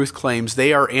our truth claims,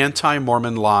 they are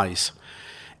anti-Mormon lies.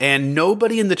 And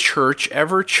nobody in the church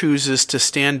ever chooses to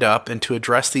stand up and to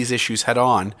address these issues head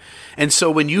on. And so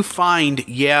when you find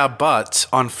yeah buts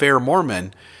on Fair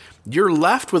Mormon, you're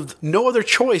left with no other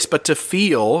choice but to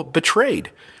feel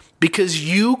betrayed. Because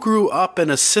you grew up in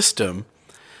a system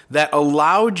that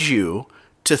allowed you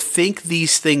to think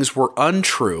these things were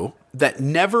untrue, that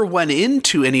never went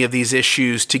into any of these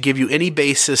issues to give you any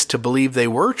basis to believe they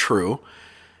were true,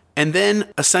 and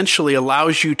then essentially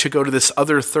allows you to go to this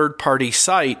other third-party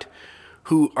site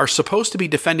who are supposed to be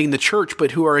defending the church,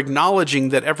 but who are acknowledging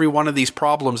that every one of these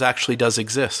problems actually does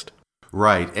exist.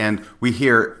 Right, and we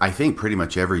hear, I think, pretty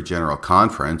much every general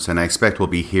conference, and I expect we'll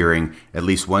be hearing at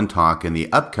least one talk in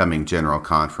the upcoming general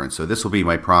conference. So this will be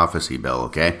my prophecy, Bill,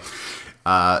 okay?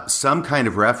 Some kind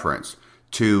of reference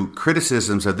to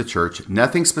criticisms of the church,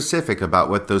 nothing specific about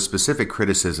what those specific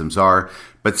criticisms are,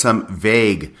 but some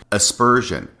vague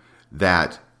aspersion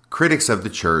that critics of the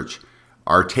church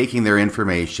are taking their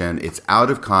information, it's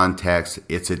out of context,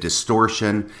 it's a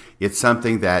distortion, it's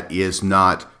something that is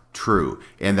not true,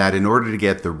 and that in order to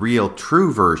get the real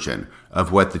true version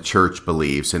of what the church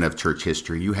believes and of church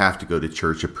history, you have to go to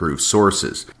church-approved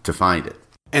sources to find it.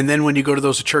 And then when you go to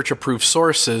those church-approved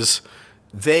sources,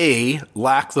 they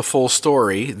lack the full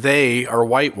story, they are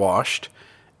whitewashed,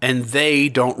 and they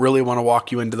don't really want to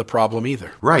walk you into the problem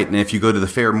either. Right, and if you go to the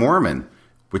Fair Mormon,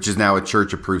 which is now a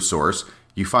church-approved source,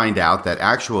 you find out that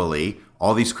actually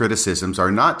all these criticisms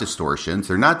are not distortions,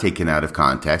 they're not taken out of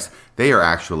context, they are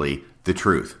actually the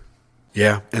truth.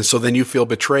 Yeah, and so then you feel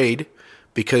betrayed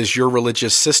because your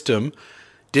religious system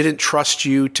didn't trust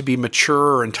you to be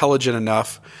mature or intelligent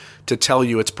enough to tell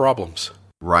you its problems.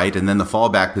 Right, and then the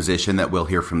fallback position that we'll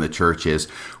hear from the church is,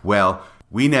 well,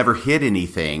 we never hid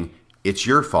anything, it's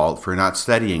your fault for not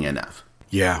studying enough.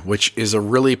 Yeah, which is a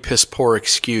really piss-poor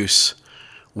excuse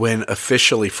when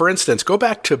officially, for instance, go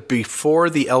back to before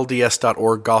the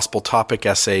LDS.org gospel topic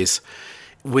essays,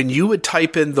 when you would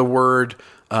type in the word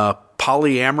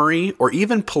polyamory or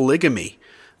even polygamy,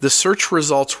 the search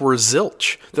results were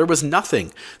zilch. There was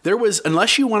nothing. There was,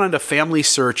 unless you went on to Family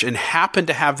Search and happened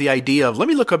to have the idea of, let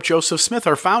me look up Joseph Smith,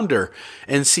 our founder,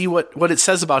 and see what it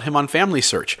says about him on Family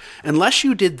Search. Unless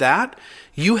you did that,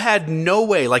 you had no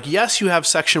way. Like, yes, you have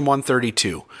section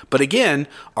 132. But again,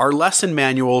 our lesson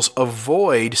manuals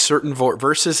avoid certain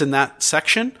verses in that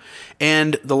section,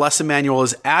 and the lesson manual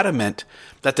is adamant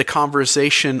that the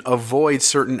conversation avoids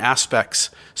certain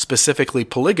aspects, specifically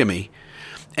polygamy.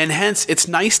 And hence, it's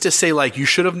nice to say, like, you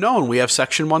should have known we have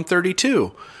section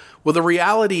 132. Well, the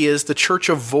reality is the church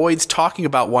avoids talking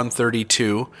about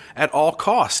 132 at all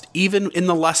cost, even in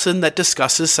the lesson that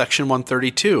discusses section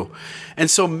 132. And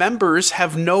so members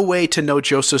have no way to know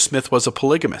Joseph Smith was a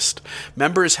polygamist.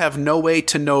 Members have no way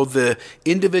to know the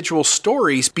individual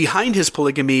stories behind his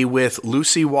polygamy with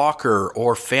Lucy Walker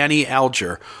or Fanny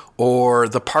Alger or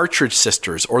the Partridge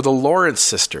Sisters, or the Lawrence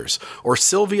Sisters, or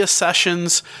Sylvia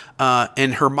Sessions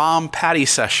and her mom, Patty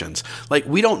Sessions. Like,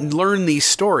 we don't learn these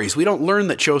stories. We don't learn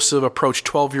that Joseph approached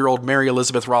 12-year-old Mary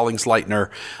Elizabeth Rawlings Leitner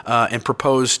and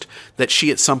proposed that she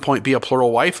at some point be a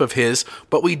plural wife of his,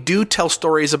 but we do tell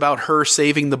stories about her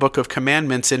saving the Book of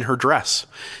Commandments in her dress.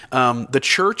 The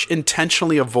church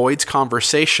intentionally avoids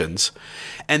conversations,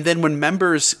 and then when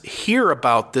members hear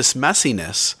about this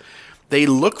messiness, they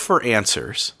look for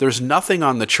answers. There's nothing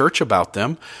on the church about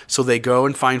them, so they go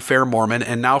and find Fair Mormon,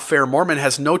 and now Fair Mormon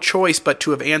has no choice but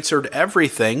to have answered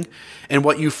everything, and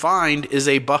what you find is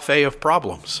a buffet of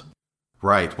problems.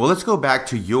 Right. Well, let's go back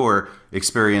to your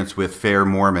experience with Fair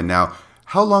Mormon. Now,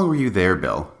 how long were you there,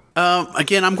 Bill?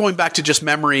 Again, I'm going back to just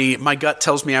memory. My gut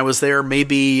tells me I was there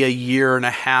maybe a year and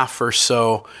a half or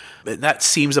so. That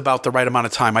seems about the right amount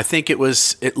of time. I think it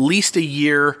was at least a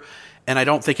year, and I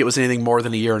don't think it was anything more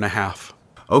than a year and a half.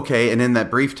 Okay, and in that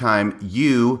brief time,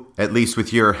 you, at least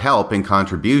with your help and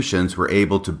contributions, were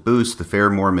able to boost the Fair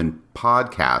Mormon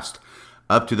podcast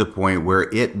up to the point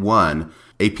where it won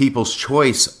a People's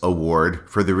Choice Award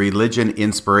for the Religion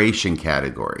Inspiration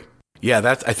category. Yeah,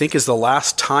 that I think is the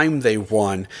last time they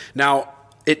won. Now,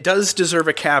 it does deserve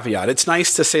a caveat. It's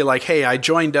nice to say, like, hey, I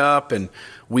joined up and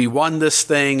we won this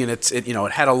thing, and it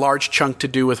had a large chunk to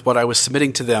do with what I was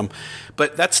submitting to them.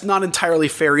 But that's not entirely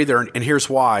fair either, and here's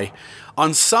why.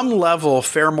 On some level,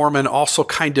 Fair Mormon also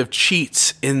kind of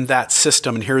cheats in that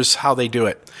system, and here's how they do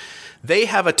it. They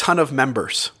have a ton of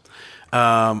members.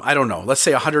 I don't know, let's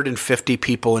say 150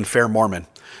 people in Fair Mormon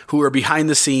who are behind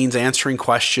the scenes answering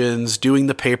questions, doing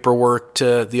the paperwork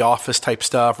to the office type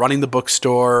stuff, running the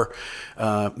bookstore,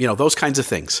 those kinds of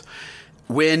things.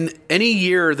 When any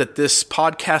year that this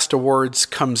podcast awards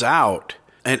comes out,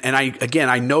 and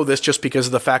I know this just because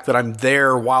of the fact that I'm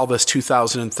there while this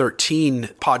 2013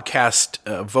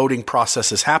 podcast voting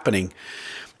process is happening,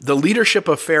 the leadership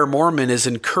of Fair Mormon is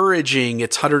encouraging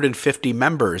its 150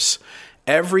 members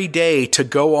every day to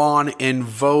go on and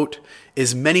vote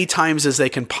as many times as they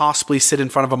can possibly sit in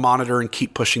front of a monitor and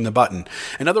keep pushing the button.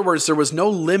 In other words, there was no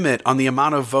limit on the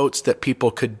amount of votes that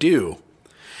people could do.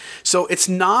 So it's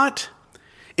not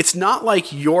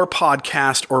like your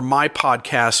podcast or my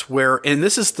podcast where, and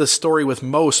this is the story with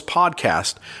most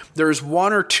podcasts, there's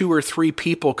one or two or three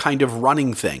people kind of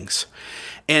running things.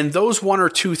 And those one or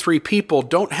two, three people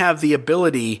don't have the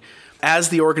ability as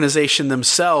the organization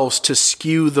themselves to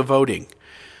skew the voting.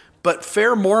 But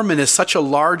Fair Mormon is such a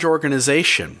large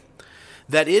organization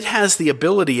that it has the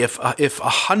ability, if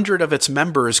 100 of its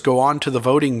members go on to the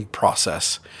voting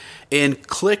process and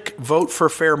click vote for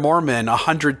Fair Mormon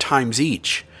 100 times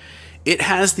each, it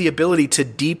has the ability to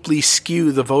deeply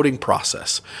skew the voting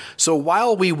process. So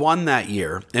while we won that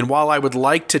year, and while I would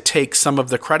like to take some of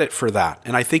the credit for that,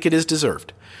 and I think it is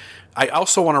deserved, I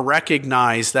also want to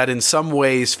recognize that in some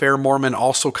ways Fair Mormon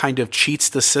also kind of cheats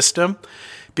the system,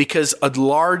 because a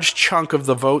large chunk of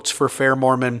the votes for Fair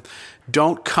Mormon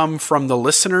don't come from the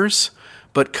listeners,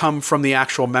 but come from the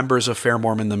actual members of Fair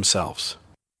Mormon themselves.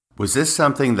 Was this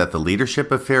something that the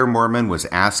leadership of Fair Mormon was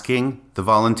asking the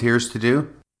volunteers to do?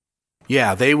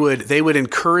 Yeah, they would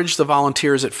encourage the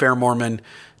volunteers at Fair Mormon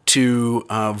to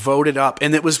vote it up.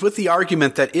 And it was with the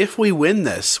argument that if we win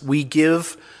this, we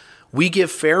give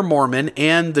Fair Mormon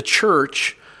and the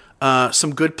church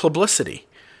some good publicity.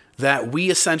 That we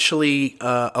essentially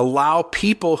allow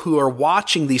people who are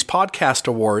watching these podcast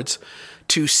awards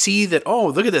to see that, oh,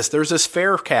 look at this, there's this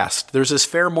Faircast, there's this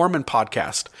Fair Mormon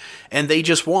podcast, and they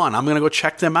just won. I'm going to go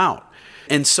check them out.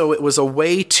 And so it was a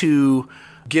way to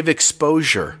give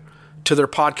exposure to their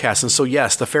podcast. And so,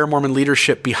 yes, the Fair Mormon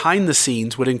leadership behind the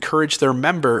scenes would encourage their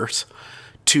members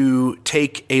to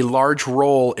take a large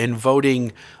role in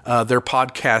voting their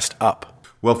podcast up.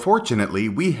 Well, fortunately,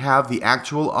 we have the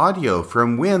actual audio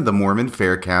from when the Mormon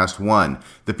Faircast won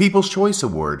the People's Choice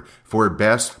Award for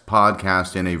Best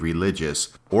Podcast in a Religious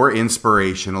or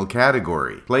Inspirational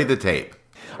category. Play the tape.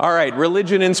 All right,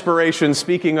 religion inspiration,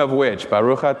 speaking of which,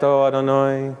 Baruch Atah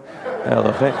Adonai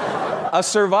Eloheinu. A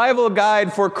survival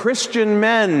guide for Christian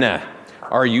men.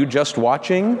 Are you just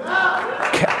watching?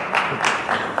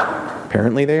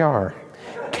 Apparently they are.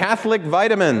 Catholic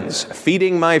vitamins,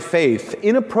 feeding my faith,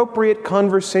 inappropriate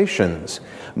conversations,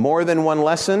 more than one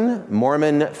lesson,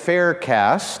 Mormon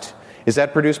Faircast. Is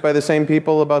that produced by the same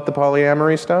people about the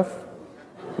polyamory stuff?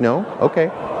 No?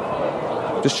 Okay.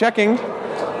 Just checking.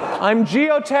 I'm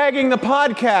geotagging the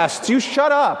podcasts. You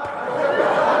shut up.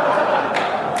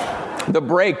 The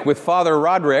Break with Father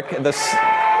Roderick.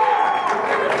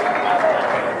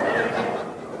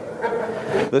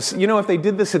 If they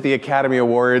did this at the Academy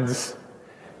Awards,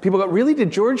 people go, really?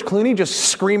 Did George Clooney just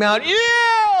scream out, yeah?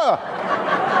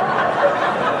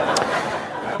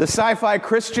 The Sci-Fi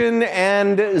Christian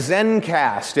and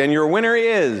Zencast. And your winner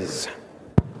is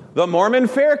the Mormon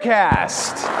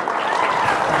Faircast.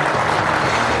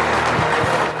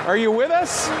 Are you with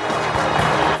us?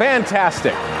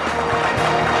 Fantastic.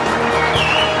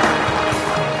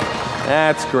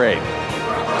 That's great.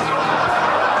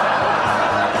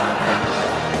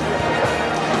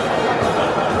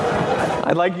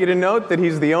 I'd like you to note that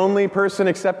he's the only person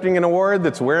accepting an award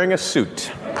that's wearing a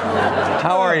suit.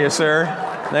 How are you, sir?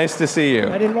 Nice to see you.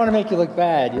 I didn't want to make you look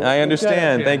bad. I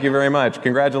understand. Thank you very much.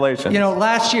 Congratulations.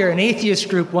 Last year an atheist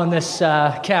group won this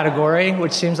category,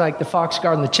 which seems like the fox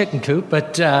guarding the chicken coop.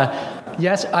 But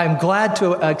yes, I'm glad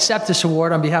to accept this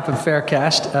award on behalf of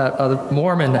Faircast, the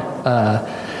Mormon.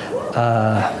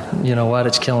 You know what?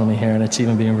 It's killing me here, and it's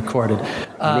even being recorded.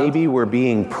 Maybe we're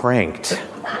being pranked.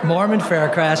 Mormon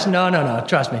Faircast. No.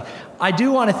 Trust me. I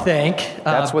do want to thank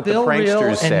That's what Bill the pranksters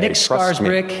Reel say. and Nick Trust me.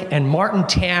 Skarsbrick and Martin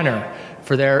Tanner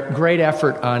for their great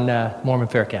effort on Mormon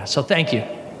Faircast. So thank you.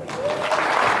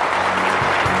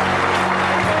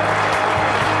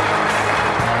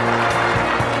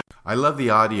 I love the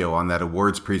audio on that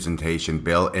awards presentation,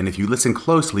 Bill, and if you listen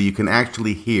closely, you can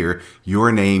actually hear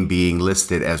your name being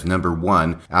listed as number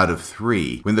 1 out of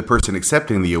 3 when the person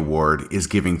accepting the award is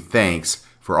giving thanks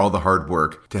for all the hard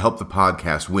work to help the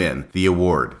podcast win the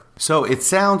award. So it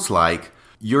sounds like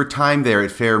your time there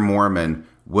at Fair Mormon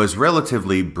was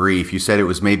relatively brief. You said it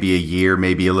was maybe a year,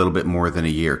 maybe a little bit more than a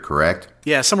year, correct?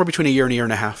 Yeah, somewhere between a year and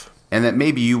a half. And that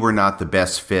maybe you were not the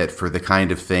best fit for the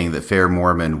kind of thing that Fair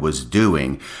Mormon was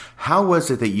doing. How was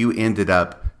it that you ended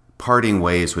up parting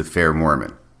ways with Fair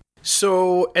Mormon?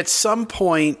 So at some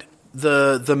point,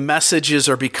 the messages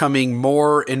are becoming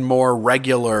more and more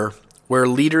regular, where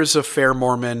leaders of Fair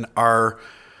Mormon are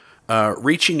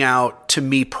reaching out to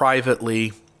me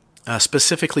privately,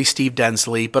 specifically Steve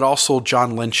Densley, but also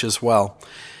John Lynch as well,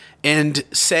 and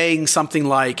saying something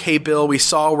like, hey, Bill, we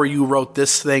saw where you wrote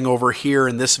this thing over here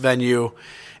in this venue,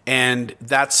 and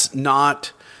that's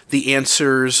not the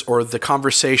answers or the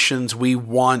conversations we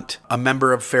want a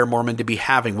member of Fair Mormon to be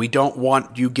having. We don't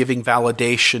want you giving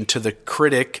validation to the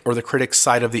critic or the critic's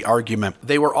side of the argument.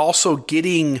 They were also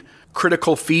getting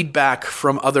critical feedback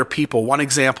from other people. One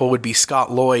example would be Scott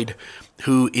Lloyd,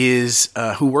 who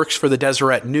works for the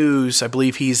Deseret News. I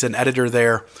believe he's an editor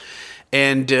there.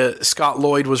 And Scott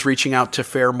Lloyd was reaching out to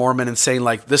Fair Mormon and saying,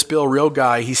 like, this Bill Reel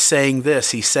guy, he's saying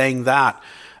this, he's saying that.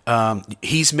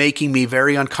 He's making me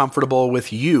very uncomfortable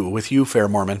with you, Fair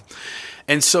Mormon.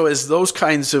 And so as those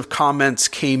kinds of comments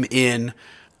came in,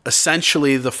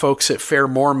 essentially the folks at Fair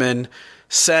Mormon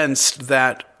sensed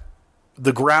that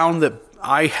the ground that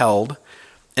I held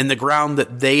and the ground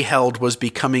that they held was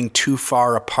becoming too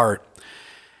far apart.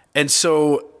 And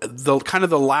so the kind of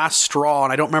the last straw,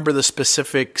 and I don't remember the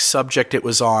specific subject it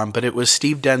was on, but it was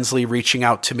Steve Densley reaching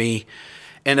out to me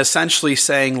and essentially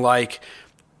saying, like,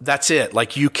 that's it.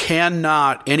 Like, you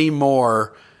cannot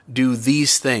anymore do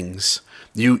these things.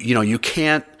 You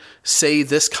can't say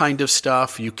this kind of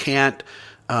stuff. You can't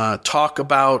talk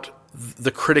about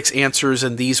the critics' answers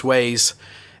in these ways.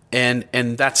 And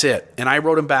that's it. And I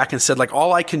wrote him back and said, like,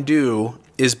 all I can do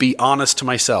is be honest to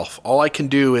myself. All I can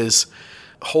do is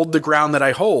hold the ground that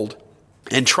I hold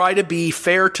and try to be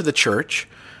fair to the church,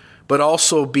 but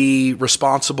also be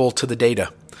responsible to the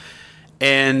data.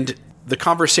 And the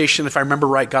conversation, if I remember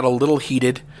right, got a little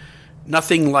heated.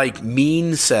 Nothing like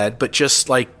mean said, but just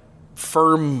like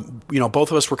firm,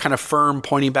 both of us were kind of firm,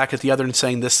 pointing back at the other and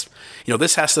saying this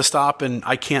has to stop and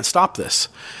I can't stop this.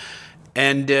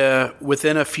 And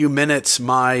within a few minutes,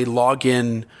 my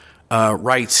login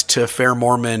rights to Fair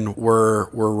Mormon were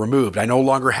removed. I no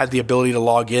longer had the ability to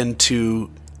log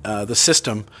into the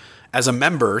system as a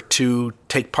member to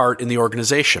take part in the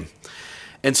organization.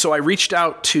 And so I reached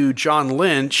out to John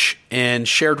Lynch and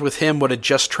shared with him what had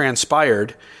just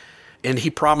transpired. And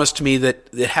he promised me that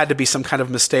it had to be some kind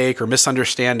of mistake or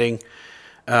misunderstanding,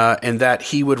 and that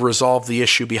he would resolve the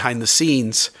issue behind the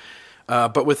scenes.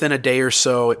 But within a day or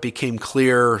so, it became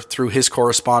clear through his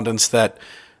correspondence that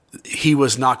he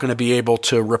was not going to be able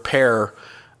to repair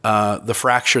the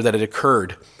fracture that had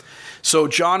occurred. So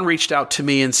John reached out to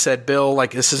me and said, Bill,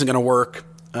 like, this isn't going to work.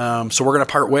 So we're going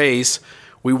to part ways.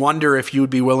 We wonder if you would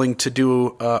be willing to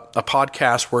do a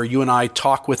podcast where you and I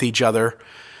talk with each other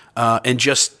and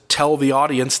just tell the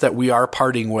audience that we are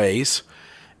parting ways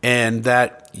and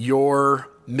that your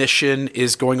mission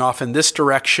is going off in this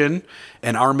direction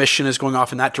and our mission is going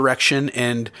off in that direction,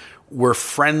 and we're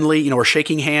friendly, we're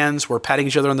shaking hands, we're patting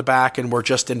each other on the back, and we're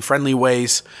just in friendly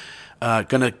ways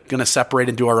gonna separate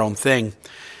and do our own thing.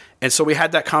 And so we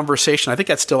had that conversation. I think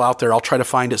that's still out there. I'll try to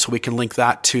find it so we can link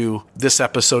that to this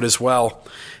episode as well.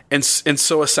 And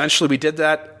so essentially we did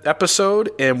that episode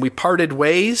and we parted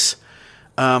ways.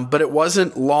 But it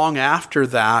wasn't long after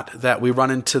that we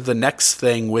run into the next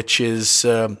thing, which is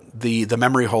the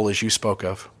memory hole, as you spoke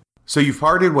of. So you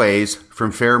parted ways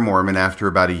from Fair Mormon after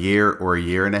about a year or a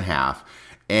year and a half.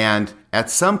 And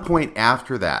at some point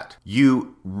after that,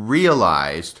 you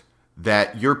realized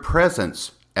that your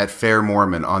presence at Fair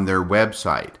Mormon on their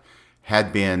website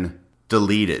had been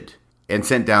deleted and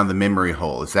sent down the memory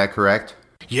hole. Is that correct?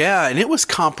 Yeah, and it was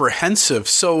comprehensive.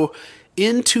 So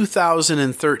in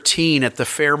 2013 at the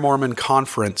Fair Mormon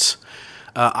Conference,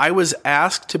 I was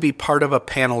asked to be part of a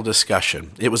panel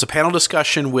discussion. It was a panel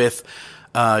discussion with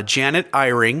Janet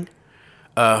Eyring,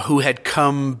 who had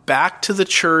come back to the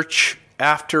church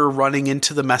after running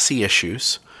into the messy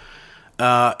issues.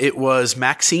 It was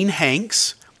Maxine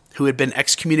Hanks, who had been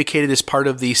excommunicated as part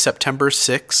of the September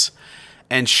 6th,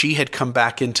 and she had come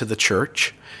back into the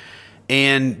church.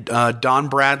 And Don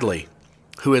Bradley,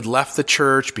 who had left the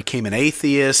church, became an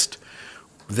atheist,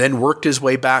 then worked his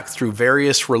way back through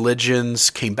various religions,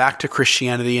 came back to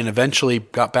Christianity, and eventually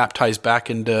got baptized back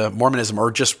into Mormonism, or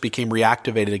just became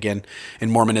reactivated again in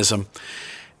Mormonism.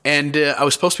 And I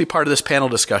was supposed to be part of this panel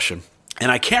discussion.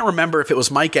 And I can't remember if it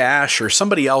was Mike Ash or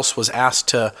somebody else was asked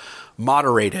to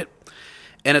moderate it.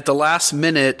 And at the last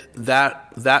minute,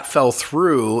 that fell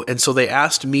through, and so they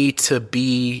asked me to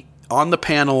be on the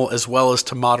panel as well as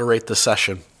to moderate the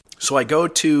session. So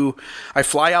I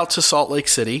fly out to Salt Lake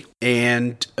City,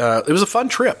 and it was a fun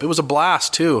trip. It was a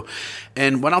blast too.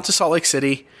 And went out to Salt Lake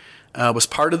City, was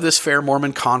part of this Fair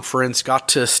Mormon conference, got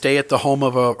to stay at the home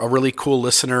of a really cool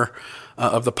listener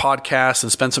of the podcast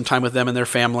and spend some time with them and their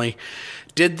family.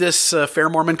 Did this Fair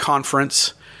Mormon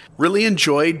conference, really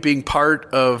enjoyed being part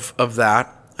of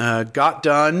that. Got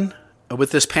done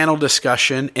with this panel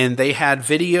discussion, and they had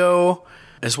video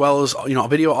as well as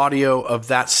video audio of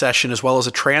that session, as well as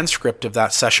a transcript of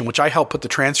that session, which I helped put the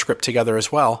transcript together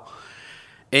as well.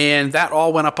 And that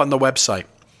all went up on the website.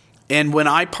 And when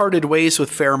I parted ways with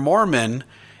Fair Mormon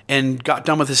and got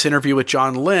done with this interview with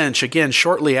John Lynch, again,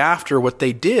 shortly after, what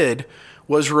they did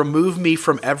was remove me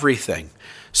from everything.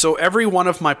 So every one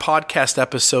of my podcast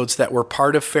episodes that were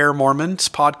part of Fair Mormon's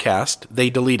podcast,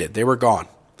 they deleted. They were gone.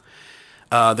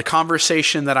 The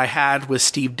conversation that I had with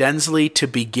Steve Densley to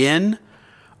begin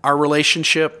our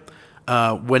relationship,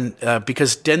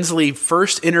 because Densley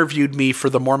first interviewed me for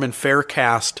the Mormon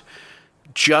Faircast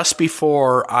just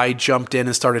before I jumped in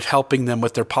and started helping them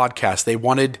with their podcast. They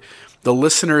wanted the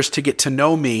listeners to get to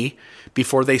know me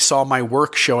before they saw my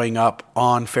work showing up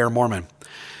on Fair Mormon.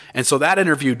 And so that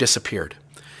interview disappeared.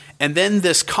 And then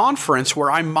this conference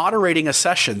where I'm moderating a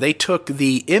session, they took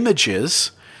the images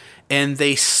and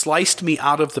they sliced me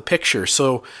out of the picture.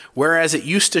 So whereas it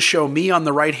used to show me on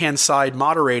the right-hand side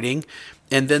moderating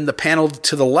and then the panel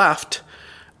to the left,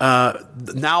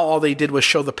 now all they did was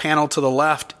show the panel to the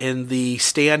left, and the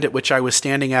stand at which I was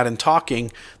standing at and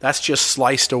talking, that's just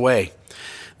sliced away.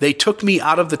 They took me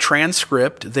out of the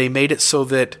transcript. They made it so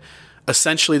that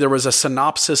essentially there was a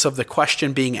synopsis of the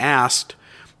question being asked,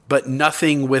 but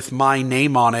nothing with my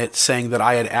name on it saying that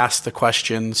I had asked the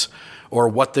questions or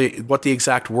what the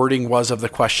exact wording was of the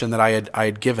question that I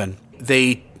had given.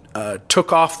 They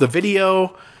took off the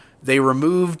video. They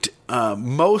removed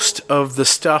most of the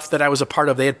stuff that I was a part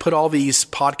of. They had put all these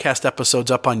podcast episodes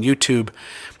up on YouTube.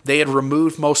 They had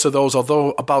removed most of those,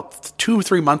 although about 2 or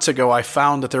 3 months ago, I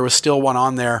found that there was still one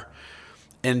on there.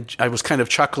 And I was kind of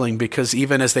chuckling because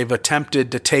even as they've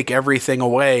attempted to take everything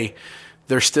away,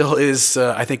 there still is,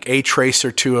 I think, a trace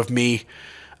or two of me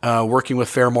working with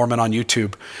Fair Mormon on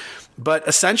YouTube. But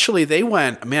essentially, they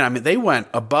went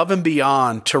above and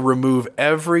beyond to remove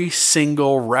every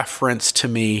single reference to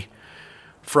me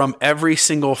from every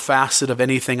single facet of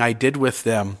anything I did with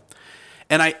them.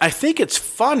 And I think it's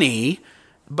funny,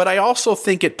 but I also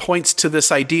think it points to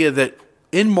this idea that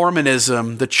in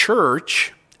Mormonism, the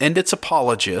church and its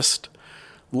apologists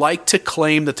like to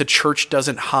claim that the church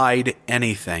doesn't hide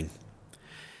anything.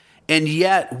 And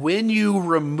yet, when you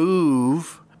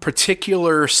remove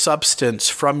particular substance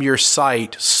from your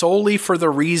site solely for the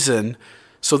reason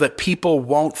so that people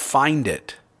won't find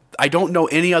it, I don't know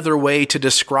any other way to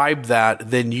describe that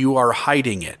than you are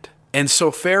hiding it. And so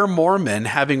Fair Mormon,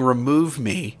 having removed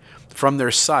me from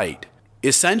their site,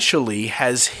 essentially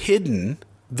has hidden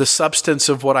the substance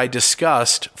of what I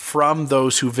discussed from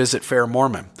those who visit Fair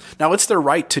Mormon. Now, it's their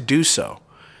right to do so.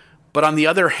 But on the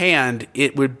other hand,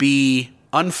 it would be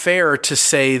unfair to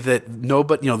say that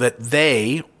that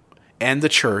they and the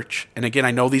church, and again,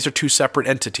 I know these are two separate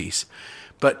entities,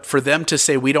 but for them to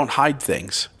say we don't hide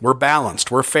things, we're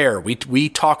balanced, we're fair, we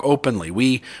talk openly,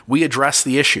 we address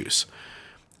the issues.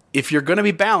 If you're going to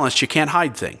be balanced, you can't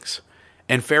hide things.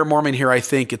 And Fair Mormon here, I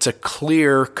think it's a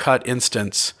clear-cut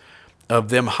instance of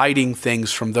them hiding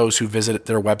things from those who visit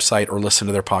their website or listen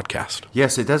to their podcast.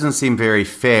 Yes, it doesn't seem very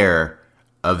fair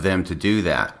of them to do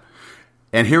that.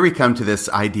 And here we come to this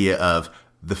idea of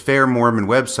the Fair Mormon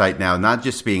website now not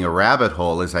just being a rabbit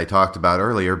hole, as I talked about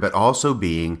earlier, but also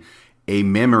being a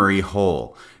memory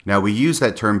hole. Now, we use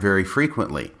that term very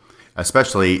frequently,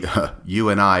 especially you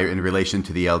and I in relation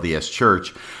to the LDS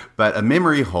Church. But a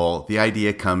memory hole, the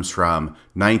idea comes from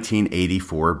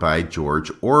 1984 by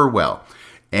George Orwell.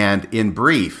 And in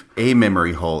brief, a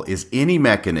memory hole is any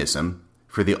mechanism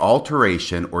for the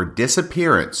alteration or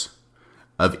disappearance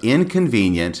of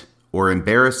inconvenient or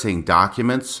embarrassing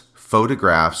documents,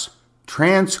 photographs,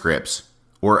 transcripts,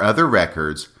 or other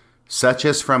records, such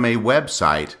as from a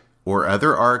website or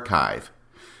other archive,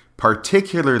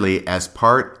 particularly as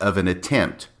part of an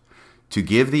attempt to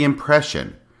give the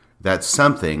impression that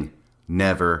something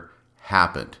never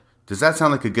happened. Does that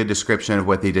sound like a good description of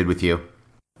what they did with you?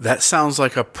 That sounds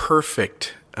like a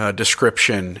perfect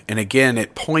description. And again,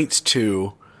 it points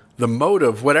to the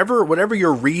motive, whatever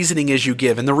your reasoning is you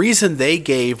give. And the reason they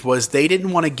gave was they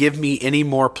didn't want to give me any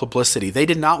more publicity. They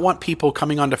did not want people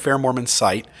coming onto Fair Mormon's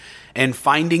site and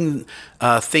finding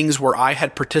things where I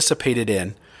had participated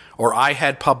in, or I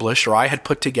had published, or I had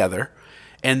put together,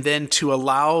 and then to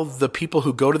allow the people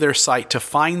who go to their site to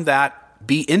find that,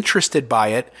 be interested by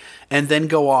it, and then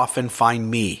go off and find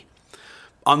me.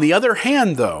 On the other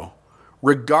hand, though,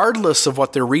 regardless of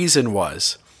what their reason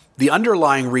was, the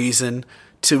underlying reason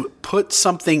to put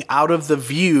something out of the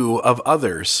view of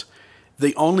others,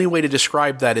 the only way to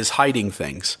describe that is hiding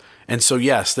things. And so,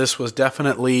 yes, this was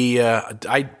definitely,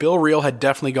 Bill Reel had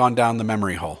definitely gone down the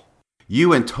memory hole. You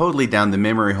went totally down the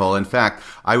memory hole. In fact,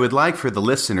 I would like for the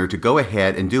listener to go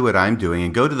ahead and do what I'm doing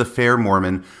and go to the Fair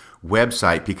Mormon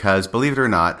website because, believe it or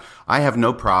not, I have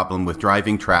no problem with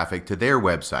driving traffic to their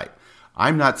website.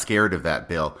 I'm not scared of that,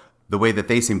 Bill, the way that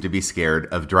they seem to be scared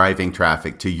of driving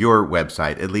traffic to your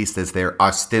website, at least as their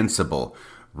ostensible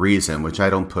reason, which I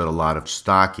don't put a lot of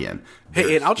stock in.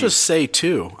 Hey, and I'll just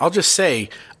say,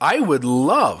 I would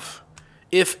love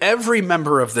if every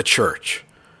member of the church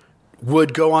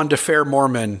would go on to Fair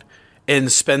Mormon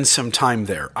and spend some time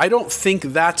there. I don't think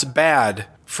that's bad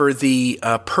for the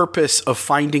purpose of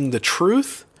finding the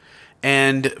truth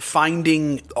and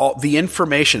finding all the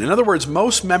information. In other words,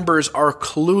 most members are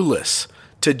clueless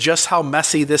to just how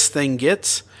messy this thing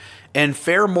gets. And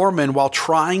Fair Mormon, while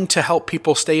trying to help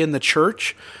people stay in the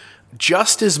church,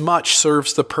 just as much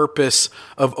serves the purpose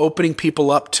of opening people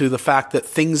up to the fact that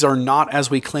things are not as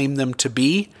we claim them to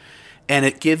be. And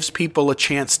it gives people a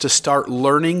chance to start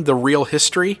learning the real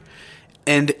history.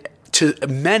 And to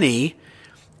many,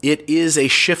 it is a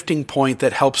shifting point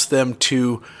that helps them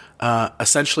to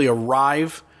essentially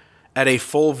arrive at a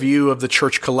full view of the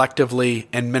church collectively,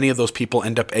 and many of those people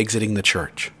end up exiting the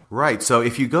church. Right. So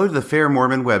if you go to the Fair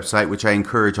Mormon website, which I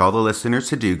encourage all the listeners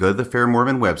to do, go to the Fair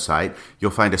Mormon website.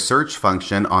 You'll find a search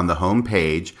function on the home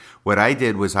page. What I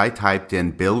did was I typed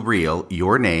in Bill Reel,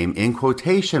 your name, in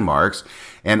quotation marks,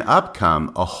 and up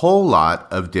come a whole lot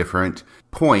of different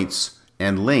points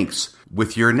and links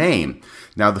with your name.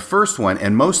 Now, the first one,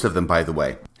 and most of them, by the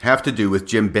way, have to do with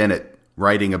Jim Bennett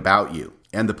writing about you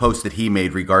and the post that he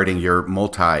made regarding your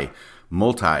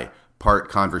multi-part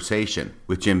conversation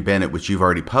with Jim Bennett, which you've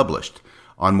already published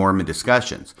on Mormon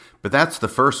Discussions. But that's the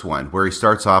first one, where he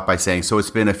starts off by saying, so it's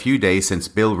been a few days since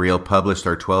Bill Reel published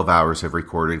our 12 hours of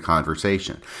recorded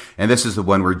conversation. And this is the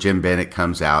one where Jim Bennett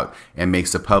comes out and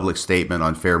makes a public statement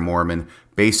on Fair Mormon,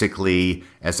 basically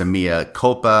as a mea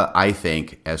culpa, I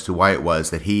think, as to why it was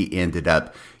that he ended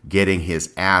up getting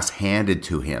his ass handed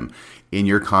to him in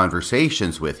your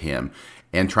conversations with him,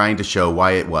 and trying to show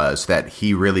why it was that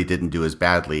he really didn't do as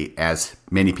badly as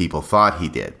many people thought he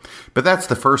did. But that's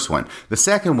the first one. The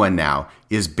second one now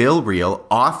is Bill Reel,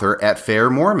 author at Fair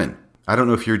Mormon. I don't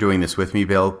know if you're doing this with me,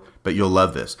 Bill, but you'll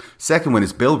love this. Second one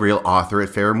is Bill Reel, author at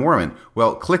Fair Mormon.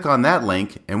 Well, click on that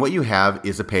link, and what you have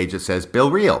is a page that says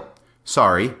Bill Reel.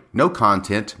 Sorry, no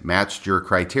content matched your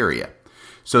criteria.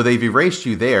 So they've erased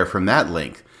you there from that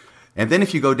link. And then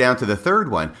if you go down to the third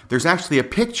one, there's actually a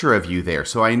picture of you there.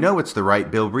 So I know it's the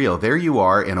right Bill Reel. There you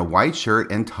are in a white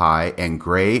shirt and tie and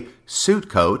gray suit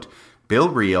coat. Bill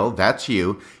Reel, that's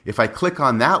you. If I click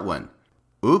on that one,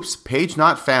 Oops, page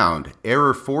not found.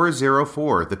 Error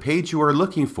 404. The page you are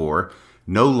looking for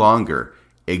no longer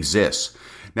exists.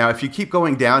 Now, if you keep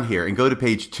going down here and go to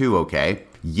page 2, okay?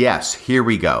 Yes, here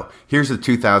we go. Here's the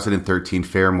 2013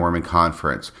 Fair Mormon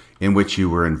Conference in which you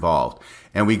were involved.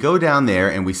 And we go down there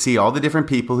and we see all the different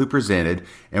people who presented,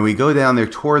 and we go down there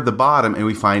toward the bottom and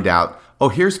we find out, oh,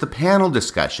 here's the panel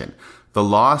discussion, the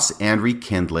loss and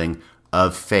rekindling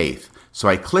of faith. So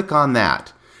I click on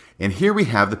that. And here we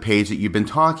have the page that you've been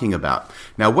talking about.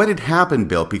 Now, what had happened,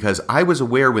 Bill, because I was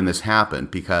aware when this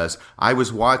happened, because I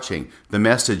was watching the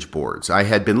message boards. I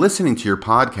had been listening to your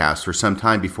podcast for some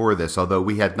time before this, although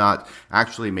we had not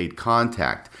actually made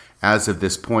contact as of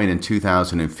this point in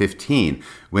 2015,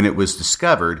 when it was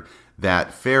discovered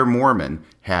that Fair Mormon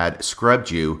had scrubbed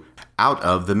you out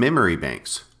of the memory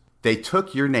banks. They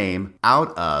took your name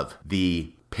out of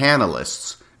the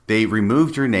panelists. They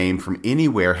removed your name from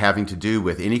anywhere having to do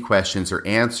with any questions or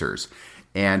answers.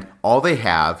 And all they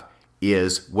have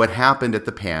is what happened at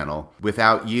the panel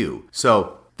without you.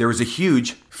 So there was a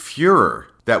huge furor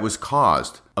that was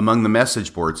caused among the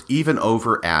message boards, even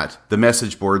over at the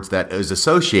message boards that is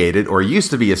associated or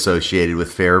used to be associated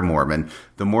with Fair Mormon,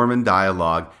 the Mormon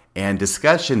Dialogue and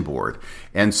Discussion Board.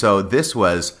 And so this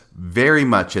was very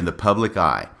much in the public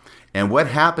eye. And what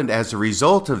happened as a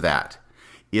result of that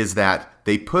is that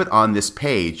they put on this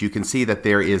page, you can see that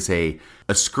there is a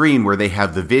screen where they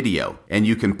have the video, and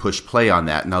you can push play on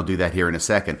that, and I'll do that here in a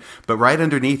second. But right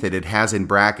underneath it, it has in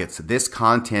brackets, this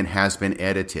content has been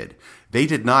edited. They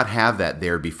did not have that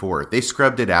there before. They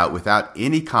scrubbed it out without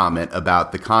any comment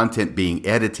about the content being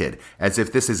edited, as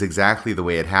if this is exactly the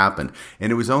way it happened.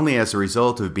 And it was only as a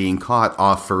result of being caught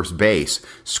off first base,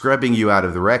 scrubbing you out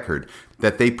of the record,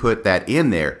 that they put that in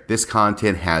there. This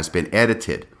content has been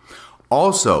edited.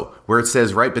 Also, where it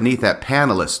says right beneath that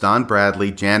panelists, Don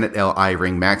Bradley, Janet L.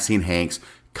 Eyring, Maxine Hanks,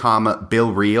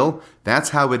 Bill Reel, that's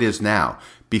how it is now.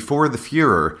 Before the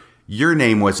furor, your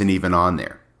name wasn't even on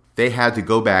there. They had to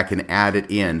go back and add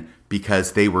it in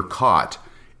because they were caught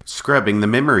scrubbing the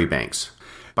memory banks.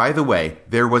 By the way,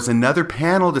 there was another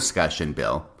panel discussion,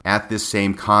 Bill, at this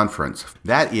same conference.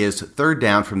 That is, third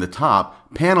down from the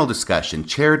top, panel discussion,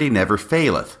 Charity Never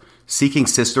Faileth. Seeking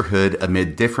Sisterhood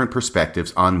Amid Different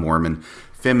Perspectives on Mormon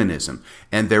Feminism.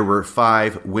 And there were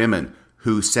 5 women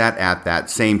who sat at that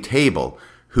same table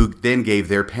who then gave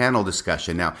their panel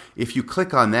discussion. Now, if you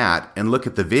click on that and look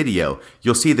at the video,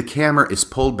 you'll see the camera is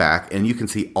pulled back and you can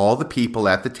see all the people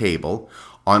at the table,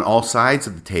 on all sides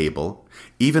of the table,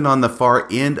 even on the far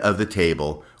end of the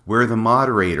table where the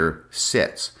moderator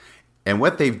sits. And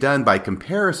what they've done by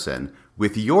comparison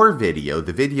with your video,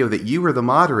 the video that you were the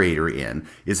moderator in,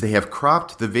 is they have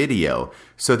cropped the video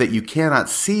so that you cannot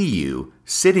see you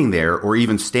sitting there or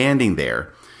even standing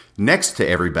there next to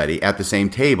everybody at the same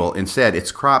table. Instead,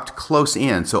 it's cropped close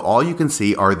in, so all you can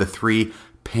see are the 3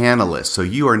 panelists. So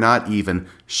you are not even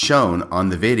shown on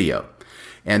the video.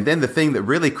 And then the thing that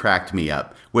really cracked me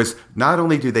up was not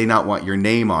only do they not want your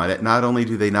name on it, not only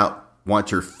do they not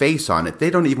want your face on it, they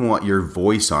don't even want your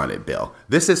voice on it, Bill.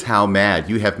 This is how mad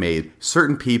you have made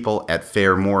certain people at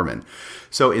Fair Mormon.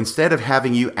 So instead of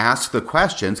having you ask the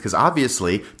questions, because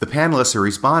obviously the panelists are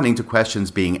responding to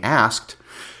questions being asked,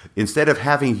 instead of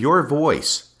having your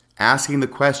voice asking the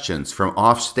questions from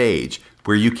off stage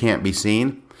where you can't be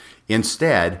seen,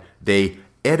 instead they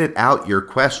edit out your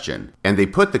question and they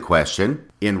put the question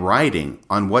in writing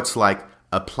on what's like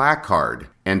a placard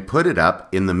and put it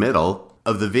up in the middle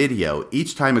of the video.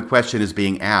 Each time a question is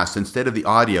being asked, instead of the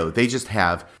audio, they just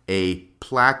have a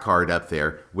placard up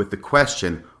there with the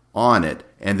question on it,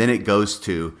 and then it goes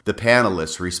to the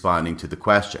panelists responding to the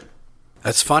question.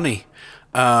 That's funny.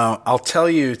 I'll tell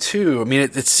you too. I mean,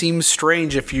 it seems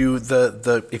strange if you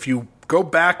if you go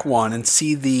back one and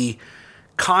see the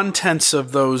contents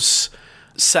of those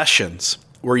sessions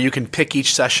where you can pick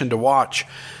each session to watch.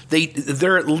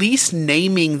 They're at least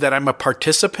naming that I'm a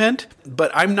participant,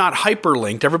 but I'm not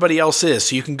hyperlinked. Everybody else is.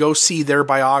 So you can go see their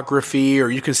biography or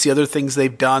you can see other things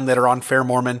they've done that are on Fair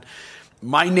Mormon.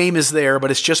 My name is there,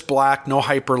 but it's just black, no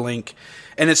hyperlink.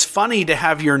 And it's funny to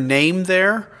have your name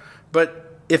there,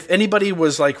 but if anybody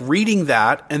was like reading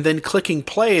that and then clicking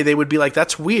play, they would be like,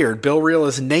 that's weird. Bill Reel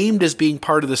is named as being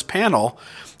part of this panel,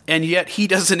 and yet he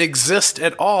doesn't exist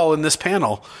at all in this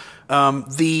panel.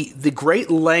 The great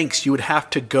lengths you would have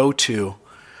to go to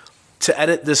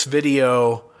edit this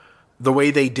video the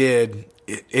way they did,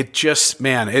 it just,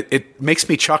 man, it makes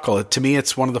me chuckle. To me,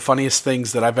 it's one of the funniest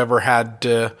things that I've ever had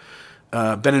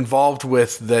been involved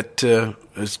with that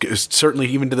is certainly,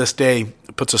 even to this day,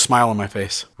 puts a smile on my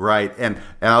face. Right. And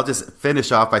I'll just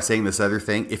finish off by saying this other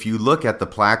thing. If you look at the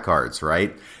placards,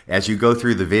 right, as you go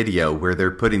through the video where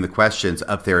they're putting the questions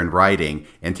up there in writing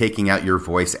and taking out your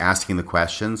voice asking the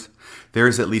questions, there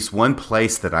is at least one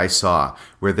place that I saw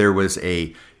where there was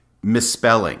a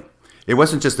misspelling. It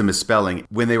wasn't just a misspelling.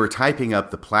 When they were typing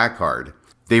up the placard,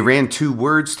 they ran two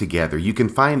words together. You can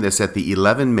find this at the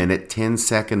 11-minute,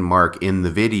 10-second mark in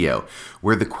the video,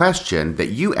 where the question that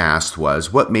you asked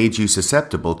was, what made you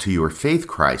susceptible to your faith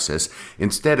crisis?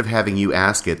 Instead of having you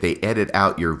ask it, they edit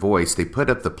out your voice. They put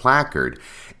up the placard,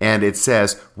 and it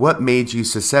says, what made you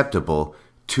susceptible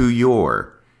to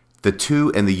your? The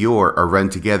to and the your are run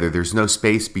together. There's no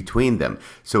space between them.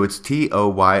 So it's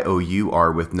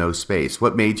TOYOUR with no space.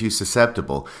 What made you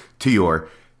susceptible to your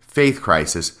faith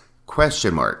crisis? ?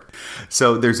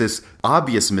 So there's this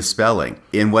obvious misspelling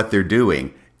in what they're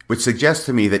doing, which suggests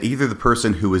to me that either the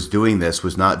person who was doing this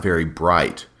was not very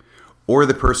bright, or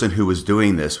the person who was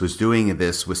doing this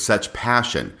with such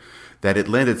passion that it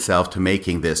lent itself to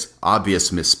making this obvious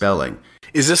misspelling.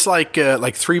 Is this like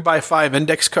 3x5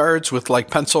 index cards with like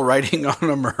pencil writing on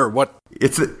them, or what?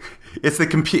 It's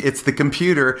the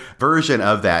computer version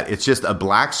of that. It's just a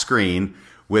black screen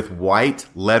with white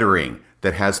lettering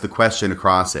that has the question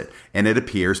across it. And it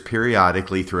appears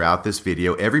periodically throughout this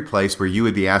video, every place where you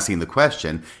would be asking the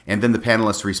question, and then the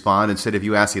panelists respond. Instead of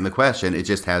you asking the question, it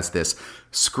just has this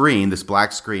screen, this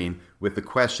black screen, with the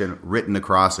question written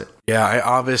across it. Yeah,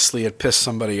 obviously it pissed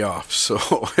somebody off. So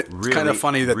it's really, kind of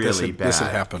funny that this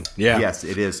had happened. Yeah. Yes,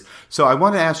 it is. So I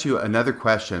want to ask you another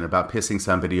question about pissing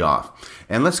somebody off.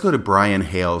 And let's go to Brian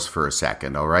Hales for a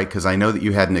second, all right? Because I know that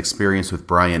you had an experience with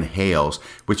Brian Hales,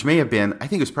 which may have been, I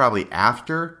think it was probably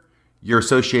after your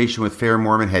association with Fair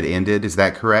Mormon had ended. Is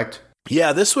that correct?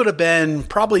 Yeah, this would have been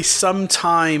probably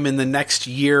sometime in the next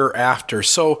year after.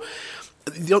 So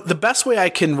the best way I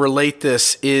can relate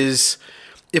this is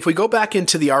if we go back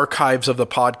into the archives of the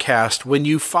podcast, when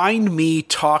you find me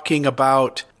talking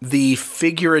about the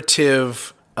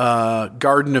figurative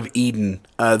Garden of Eden,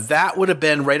 that would have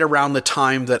been right around the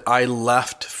time that I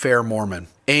left Fair Mormon.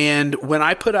 And when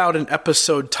I put out an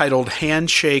episode titled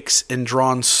Handshakes and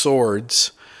Drawn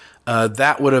Swords,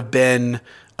 that would have been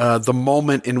the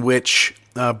moment in which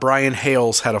Brian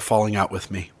Hales had a falling out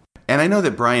with me. And I know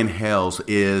that Brian Hales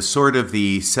is sort of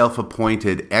the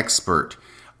self-appointed expert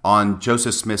on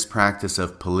Joseph Smith's practice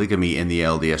of polygamy in the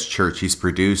LDS Church. He's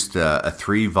produced a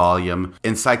 3-volume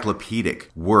encyclopedic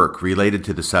work related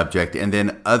to the subject, and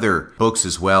then other books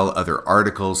as well, other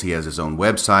articles. He has his own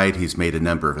website. He's made a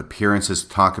number of appearances to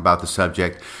talk about the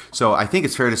subject. So I think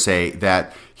it's fair to say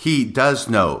that he does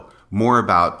know more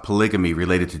about polygamy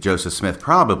related to Joseph Smith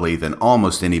probably than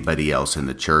almost anybody else in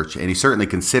the church, and he certainly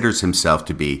considers himself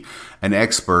to be an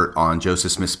expert on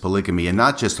Joseph Smith's polygamy, and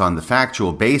not just on the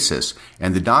factual basis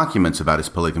and the documents about his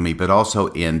polygamy, but also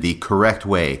in the correct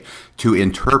way to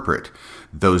interpret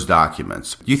those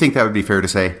documents. Do you think that would be fair to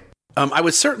say? I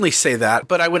would certainly say that,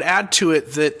 but I would add to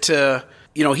it that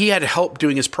he had help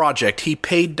doing his project. He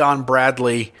paid Don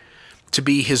Bradley to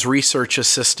be his research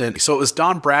assistant, so it was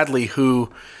Don Bradley who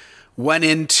went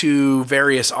into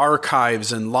various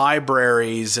archives and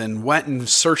libraries and went and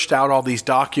searched out all these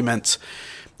documents.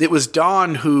 It was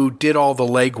Don who did all the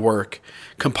legwork,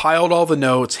 compiled all the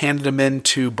notes, handed them in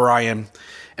to Brian,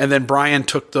 and then Brian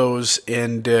took those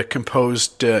and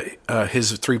composed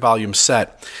his 3-volume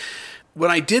set.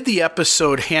 When I did the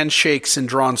episode Handshakes and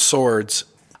Drawn Swords,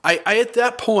 I at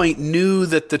that point knew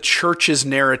that the church's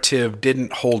narrative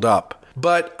didn't hold up.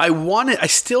 But I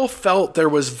still felt there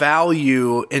was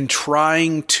value in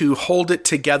trying to hold it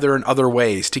together in other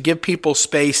ways, to give people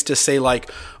space to say like,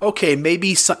 okay,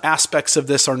 maybe some aspects of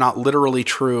this are not literally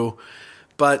true,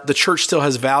 but the church still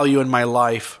has value in my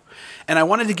life. And I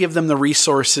wanted to give them the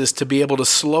resources to be able to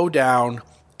slow down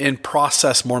and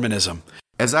process Mormonism.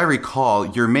 As I recall,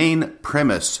 your main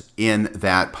premise in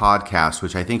that podcast,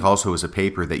 which I think also was a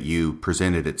paper that you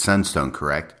presented at Sunstone,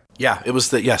 correct? Yeah, it was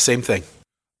same thing.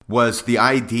 Was the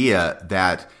idea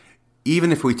that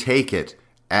even if we take it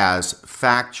as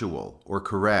factual or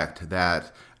correct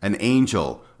that an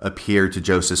angel appeared to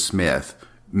Joseph Smith,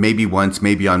 maybe once,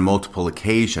 maybe on multiple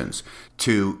occasions,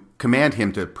 to command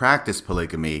him to practice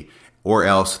polygamy, or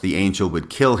else the angel would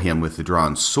kill him with the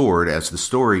drawn sword, as the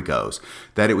story goes,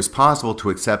 that it was possible to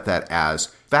accept that as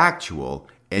factual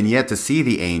and yet to see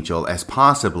the angel as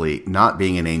possibly not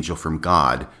being an angel from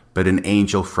God, but an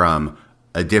angel from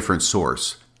a different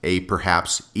source, a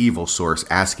perhaps evil source,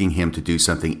 asking him to do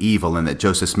something evil, and that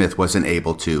Joseph Smith wasn't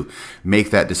able to make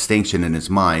that distinction in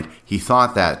his mind. He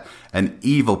thought that an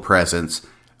evil presence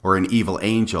or an evil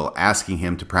angel asking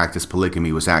him to practice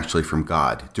polygamy was actually from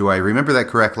God. Do I remember that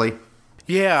correctly?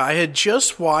 Yeah, I had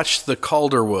just watched the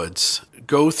Calderwoods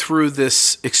go through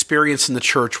this experience in the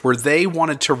church where they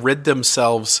wanted to rid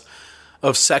themselves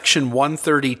of Section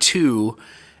 132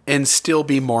 and still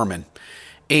be Mormon.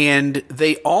 And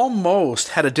they almost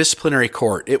had a disciplinary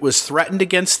court. It was threatened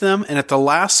against them, and at the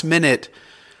last minute,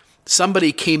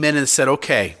 somebody came in and said,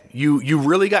 okay, you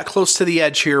really got close to the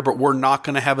edge here, but we're not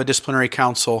going to have a disciplinary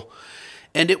council.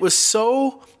 And it was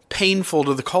so painful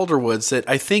to the Calderwoods that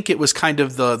I think it was kind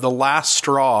of the last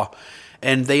straw,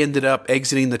 and they ended up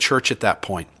exiting the church at that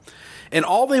point. And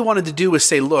all they wanted to do was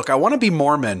say, look, I want to be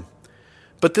Mormon,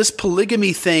 but this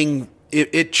polygamy thing,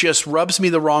 it just rubs me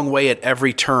the wrong way at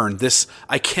every turn.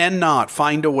 I cannot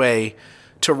find a way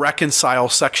to reconcile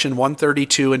Section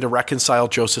 132 and to reconcile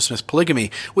Joseph Smith's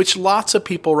polygamy, which lots of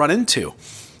people run into.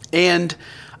 And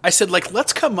I said,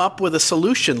 let's come up with a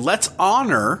solution. Let's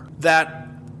honor that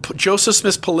Joseph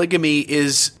Smith's polygamy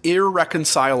is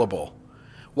irreconcilable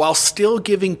while still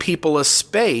giving people a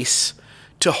space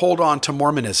to hold on to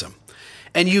Mormonism.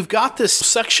 And you've got this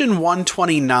Section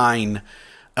 129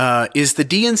 is the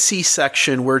D&C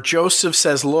section where Joseph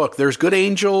says, look, there's good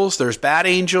angels, there's bad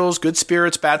angels, good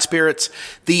spirits, bad spirits.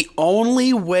 The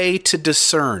only way to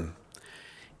discern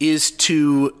is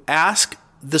to ask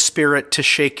the spirit to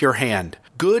shake your hand.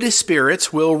 Good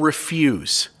spirits will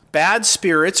refuse. Bad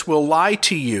spirits will lie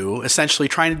to you, essentially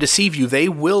trying to deceive you. They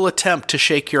will attempt to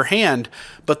shake your hand,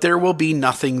 but there will be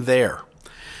nothing there.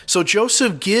 So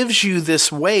Joseph gives you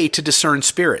this way to discern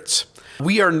spirits.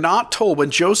 We are not told,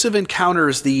 when Joseph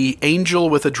encounters the angel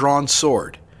with a drawn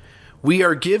sword, we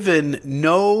are given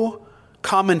no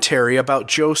commentary about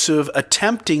Joseph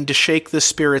attempting to shake the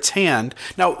spirit's hand.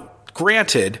 Now,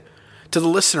 granted, to the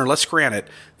listener, let's grant it,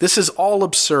 this is all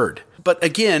absurd. But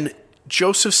again,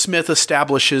 Joseph Smith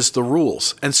establishes the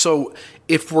rules. And so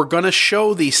if we're going to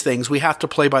show these things, we have to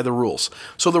play by the rules.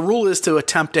 So the rule is to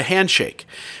attempt a handshake.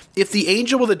 If the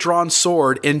angel with a drawn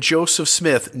sword and Joseph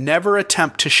Smith never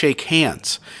attempt to shake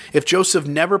hands, if Joseph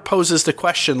never poses the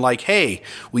question like, hey,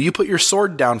 will you put your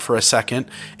sword down for a second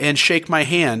and shake my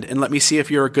hand and let me see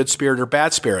if you're a good spirit or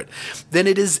bad spirit, then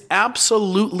it is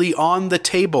absolutely on the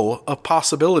table of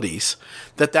possibilities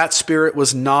that that spirit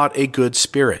was not a good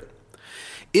spirit.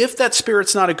 If that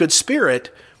spirit's not a good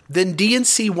spirit, then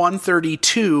D&C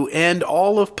 132 and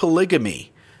all of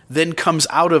polygamy then comes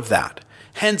out of that,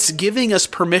 hence giving us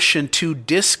permission to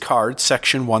discard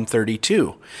Section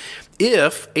 132.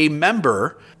 If a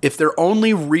member, if their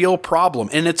only real problem,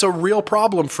 and it's a real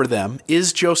problem for them,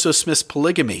 is Joseph Smith's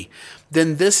polygamy,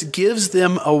 then this gives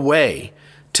them a way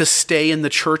to stay in the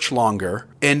church longer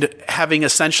and having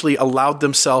essentially allowed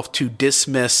themselves to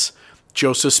dismiss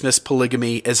Joseph Smith's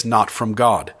polygamy as not from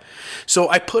God. So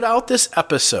I put out this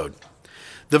episode.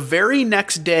 The very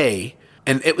next day,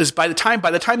 and it was by the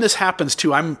time this happens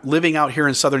too, I'm living out here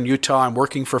in southern Utah. I'm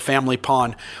working for Family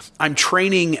Pawn. I'm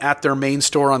training at their main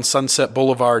store on Sunset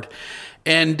Boulevard.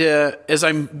 And as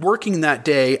I'm working that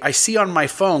day, I see on my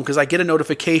phone, because I get a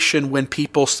notification when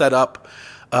people set up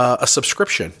a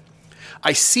subscription.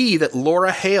 I see that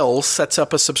Laura Hales sets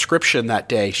up a subscription that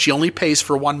day. She only pays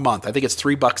for 1 month. I think it's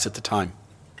 $3 at the time.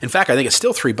 In fact, I think it's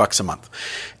still $3 a month.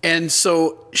 And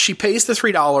so she pays the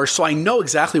 $3, so I know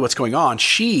exactly what's going on.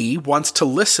 She wants to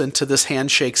listen to this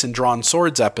Handshakes and Drawn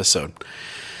Swords episode.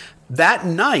 That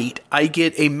night, I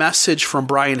get a message from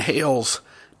Brian Hales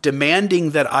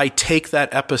demanding that I take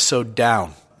that episode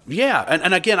down. Yeah,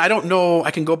 and again, I don't know, I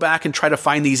can go back and try to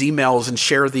find these emails and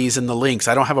share these in the links.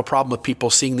 I don't have a problem with people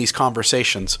seeing these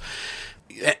conversations.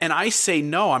 And I say,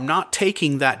 no, I'm not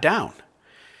taking that down.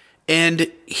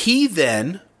 And he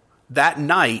then, that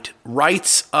night,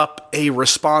 writes up a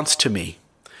response to me.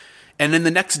 And then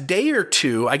the next day or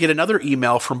two, I get another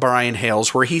email from Brian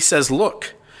Hales where he says,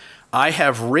 look, I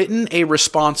have written a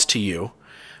response to you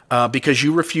because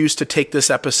you refused to take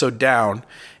this episode down.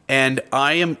 And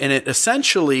it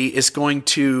essentially is going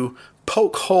to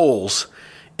poke holes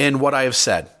in what I have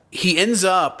said. He ends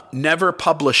up never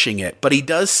publishing it, but he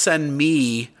does send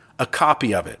me a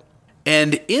copy of it.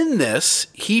 And in this,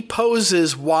 he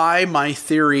poses why my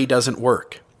theory doesn't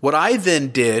work. What I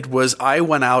then did was I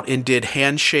went out and did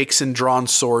Handshakes and Drawn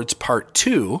Swords Part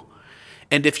 2.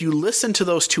 And if you listen to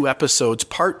those 2 episodes,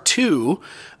 Part 2,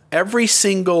 every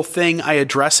single thing I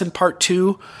address in Part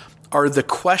 2 are the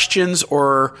questions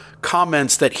or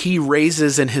comments that he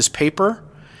raises in his paper.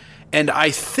 And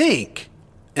I think,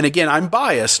 and again, I'm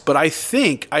biased, but I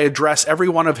think I address every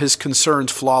one of his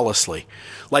concerns flawlessly.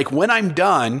 Like when I'm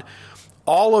done,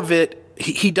 all of it,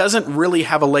 he doesn't really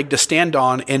have a leg to stand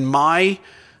on. And my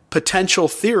potential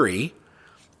theory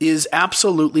is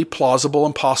absolutely plausible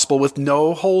and possible with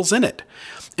no holes in it.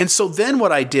 And so then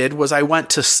what I did was I went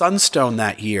to Sunstone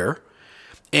that year,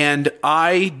 and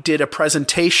I did a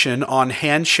presentation on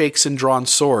handshakes and drawn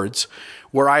swords,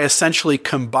 where I essentially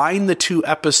combine the two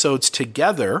episodes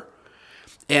together,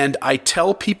 and I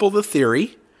tell people the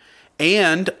theory,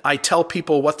 and I tell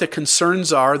people what the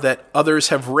concerns are that others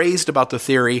have raised about the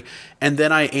theory, and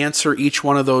then I answer each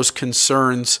one of those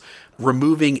concerns,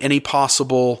 removing any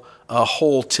possible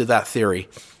hole to that theory.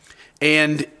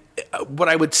 And what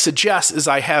I would suggest is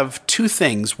I have two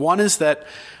things. One is that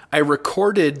I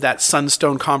recorded that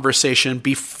Sunstone conversation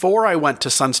before I went to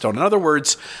Sunstone. In other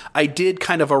words, I did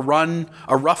kind of a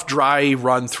rough, dry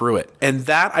run through it. And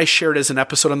that I shared as an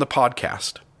episode on the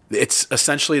podcast. It's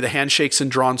essentially the Handshakes and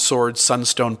Drawn Swords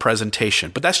Sunstone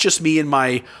presentation. But that's just me in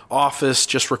my office,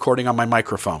 just recording on my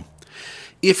microphone.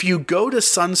 If you go to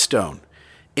Sunstone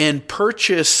and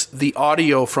purchase the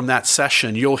audio from that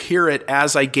session, you'll hear it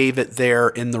as I gave it there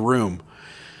in the room.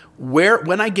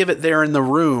 When I give it there in the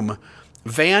room,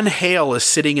 Van Hale is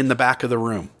sitting in the back of the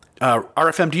room.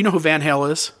 RFM, do you know who Van Hale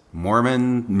is?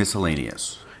 Mormon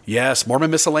Miscellaneous. Yes,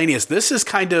 Mormon Miscellaneous. This is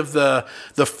kind of the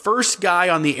first guy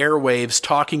on the airwaves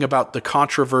talking about the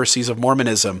controversies of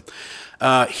Mormonism.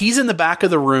 He's in the back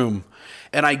of the room,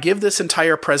 and I give this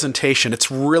entire presentation.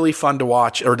 It's really fun to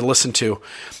watch or to listen to.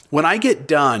 When I get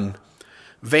done,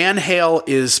 Van Hale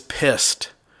is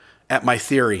pissed at my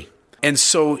theory. And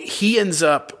so he ends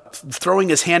up throwing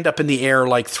his hand up in the air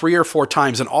like 3 or 4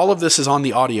 times, and all of this is on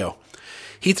the audio.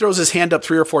 He throws his hand up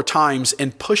 3 or 4 times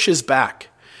and pushes back.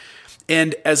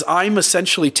 And as I'm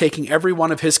essentially taking every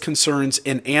one of his concerns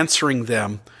and answering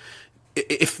them,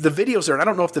 if the video's there, and I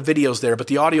don't know if the video's there, but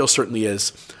the audio certainly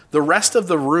is, the rest of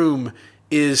the room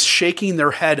is shaking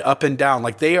their head up and down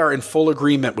like they are in full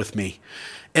agreement with me.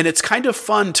 And it's kind of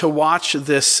fun to watch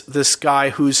this guy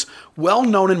who's well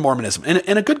known in Mormonism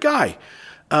and a good guy.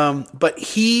 But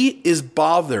he is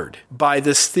bothered by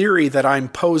this theory that I'm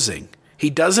posing. He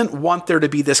doesn't want there to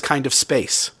be this kind of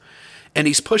space. And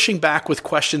he's pushing back with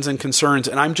questions and concerns,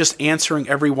 and I'm just answering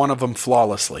every one of them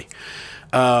flawlessly.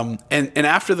 And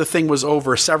after the thing was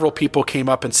over, several people came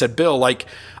up and said, Bill, like,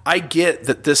 I get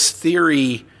that this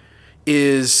theory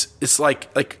it's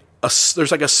like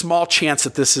there's like a small chance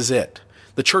that this is it.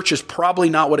 The church is probably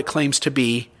not what it claims to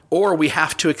be, or we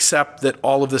have to accept that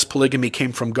all of this polygamy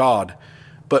came from God.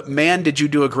 But man, did you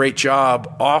do a great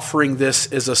job offering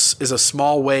this as a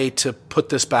small way to put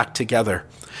this back together.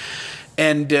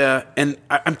 And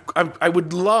I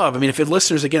would love, I mean, if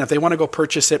listeners, again, if they want to go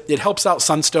purchase it, it helps out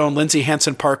Sunstone. Lindsay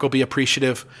Hansen Park will be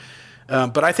appreciative.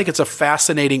 But I think it's a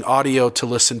fascinating audio to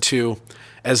listen to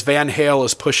as Van Hale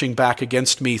is pushing back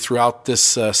against me throughout this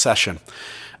session.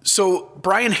 So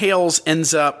Brian Hales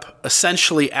ends up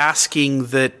essentially asking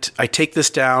that I take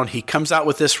this down. He comes out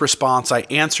with this response. I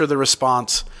answer the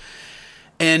response.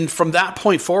 And from that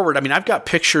point forward, I mean, I've got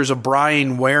pictures of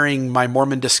Brian wearing my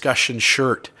Mormon Discussion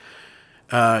shirt.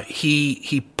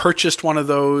 He purchased one of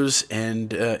those,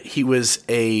 and he was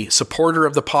a supporter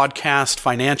of the podcast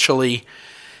financially.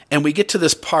 And we get to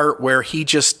this part where he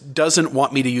just doesn't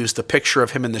want me to use the picture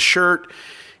of him in the shirt.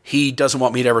 He doesn't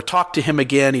want me to ever talk to him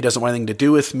again. He doesn't want anything to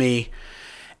do with me.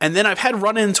 And then I've had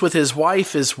run-ins with his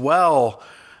wife as well,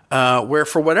 where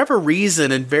for whatever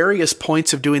reason, in various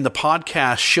points of doing the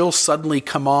podcast, she'll suddenly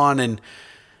come on and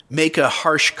make a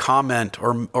harsh comment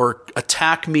or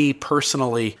attack me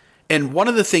personally. And one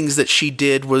of the things that she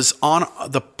did was on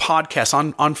the podcast,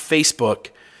 on Facebook,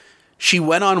 she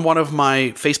went on one of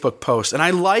my Facebook posts, and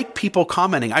I like people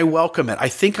commenting. I welcome it. I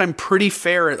think I'm pretty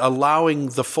fair at allowing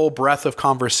the full breadth of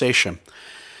conversation.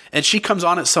 And she comes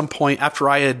on at some point after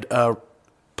I had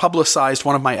publicized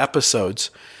one of my episodes,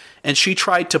 and she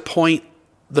tried to point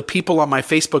the people on my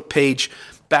Facebook page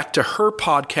back to her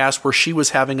podcast where she was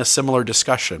having a similar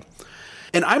discussion.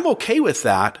 And I'm okay with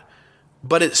that,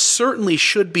 but it certainly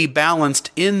should be balanced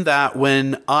in that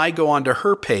when I go onto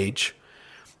her page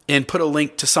and put a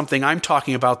link to something I'm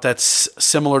talking about that's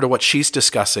similar to what she's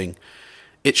discussing,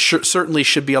 it certainly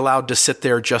should be allowed to sit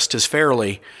there just as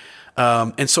fairly.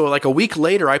 And so like a week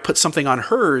later, I put something on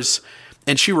hers,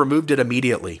 and she removed it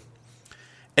immediately.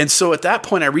 And so at that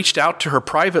point, I reached out to her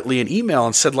privately in email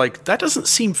and said, like, that doesn't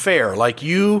seem fair. Like,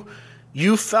 you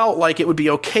felt like it would be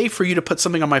okay for you to put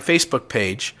something on my Facebook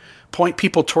page, point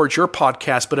people towards your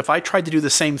podcast, but if I tried to do the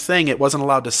same thing, it wasn't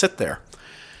allowed to sit there.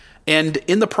 And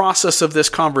in the process of this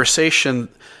conversation,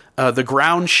 the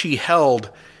ground she held,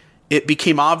 it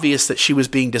became obvious that she was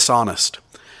being dishonest.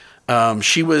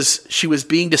 She was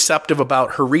being deceptive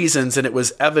about her reasons, and it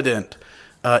was evident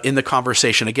in the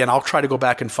conversation. Again, I'll try to go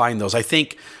back and find those. I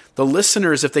think the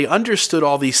listeners, if they understood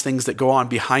all these things that go on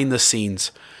behind the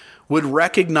scenes, would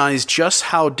recognize just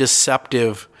how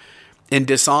deceptive and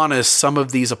dishonest some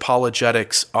of these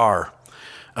apologetics are.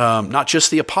 Not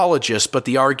just the apologists, but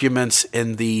the arguments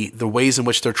and the ways in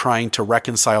which they're trying to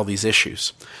reconcile these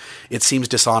issues. It seems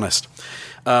dishonest.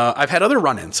 I've had other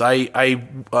run-ins.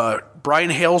 Brian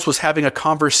Hales was having a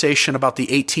conversation about the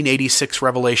 1886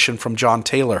 revelation from John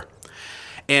Taylor.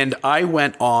 And I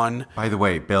went on... By the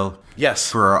way, Bill,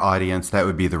 yes, for our audience, that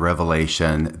would be the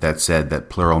revelation that said that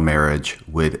plural marriage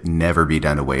would never be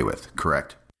done away with,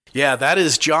 correct? Yeah, that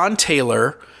is John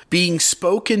Taylor being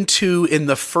spoken to in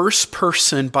the first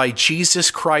person by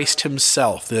Jesus Christ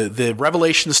himself. The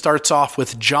revelation starts off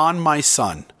with, John, my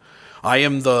son, I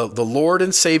am the Lord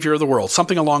and Savior of the world,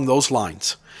 something along those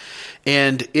lines.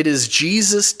 And it is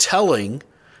Jesus telling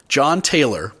John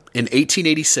Taylor in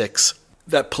 1886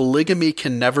 that polygamy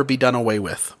can never be done away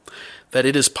with, that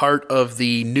it is part of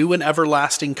the new and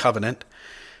everlasting covenant,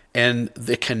 and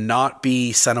it cannot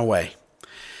be sent away.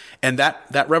 And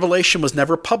that revelation was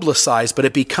never publicized, but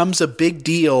it becomes a big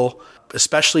deal,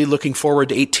 especially looking forward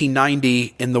to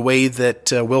 1890 in the way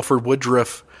that Wilford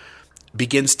Woodruff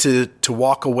begins to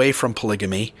walk away from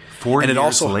polygamy. 4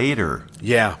 years later.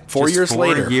 Yeah, 4 Just years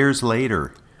later. 4 years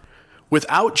later.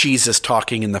 Without Jesus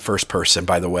talking in the first person,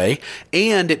 by the way.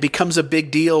 And it becomes a big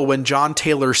deal when John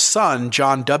Taylor's son,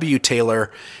 John W.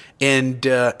 Taylor, and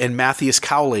Matthias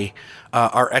Cowley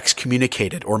are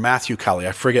excommunicated, or Matthew Cowley.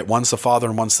 I forget, one's the father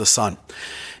and one's the son.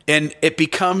 And it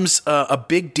becomes a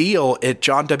big deal at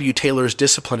John W. Taylor's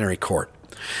disciplinary court.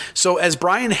 So as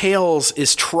Brian Hales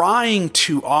is trying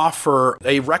to offer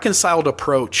a reconciled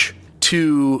approach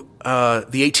to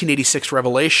the 1886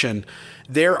 revelation,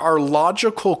 there are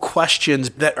logical questions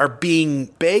that are being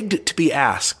begged to be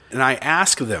asked. And I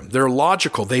ask them. They're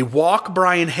logical. They walk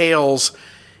Brian Hales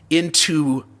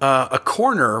into a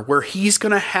corner where he's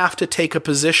going to have to take a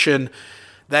position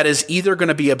that is either going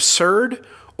to be absurd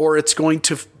or it's going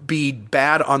to be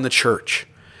bad on the church.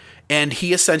 And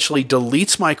he essentially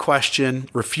deletes my question,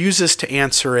 refuses to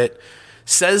answer it,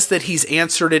 says that he's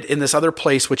answered it in this other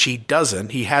place, which he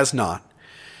doesn't. He has not.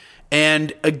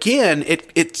 And again,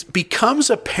 it becomes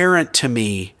apparent to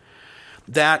me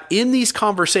that in these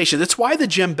conversations, that's why the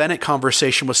Jim Bennett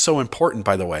conversation was so important,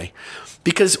 by the way,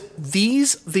 because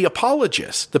the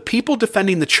apologists, the people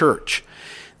defending the church,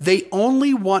 they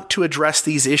only want to address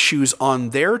these issues on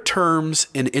their terms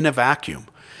and in a vacuum.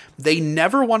 They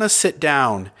never want to sit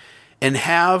down and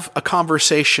have a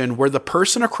conversation where the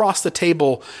person across the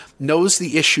table knows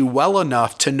the issue well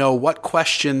enough to know what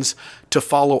questions to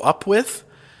follow up with,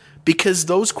 because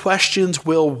those questions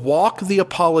will walk the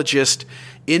apologist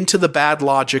into the bad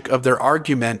logic of their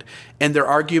argument, and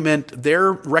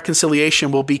their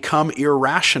reconciliation will become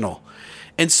irrational.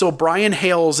 And so Brian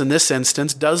Hales, in this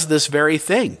instance, does this very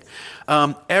thing.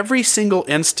 Every single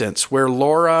instance where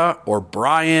Laura or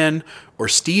Brian or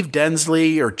Steve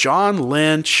Densley or John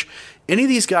Lynch, any of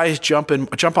these guys jump on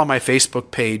my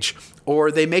Facebook page,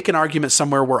 or they make an argument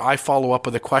somewhere where I follow up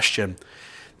with a question,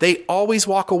 they always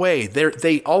walk away.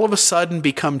 They all of a sudden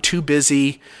become too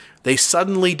busy. They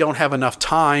suddenly don't have enough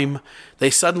time. They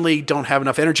suddenly don't have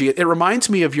enough energy. It reminds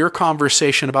me of your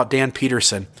conversation about Dan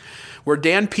Peterson, where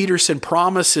Dan Peterson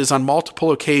promises on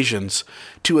multiple occasions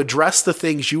to address the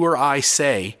things you or I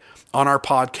say on our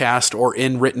podcast or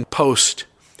in written post.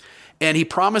 And he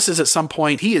promises at some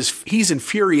point he's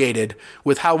infuriated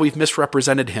with how we've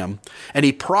misrepresented him. And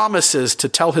he promises to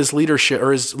tell his leadership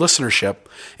or his listenership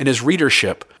and his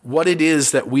readership what it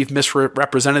is that we've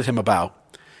misrepresented him about.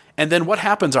 And then what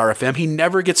happens, RFM? He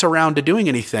never gets around to doing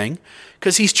anything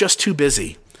because he's just too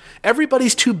busy.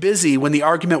 Everybody's too busy when the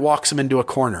argument walks him into a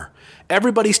corner.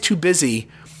 Everybody's too busy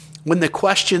when the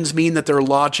questions mean that their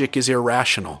logic is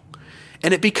irrational.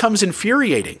 And it becomes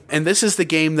infuriating. And this is the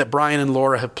game that Brian and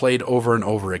Laura have played over and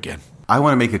over again. I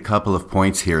want to make a couple of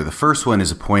points here. The first one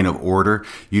is a point of order.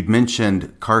 You'd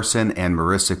mentioned Carson and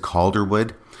Marissa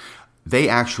Calderwood. They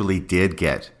actually did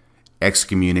get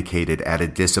excommunicated at a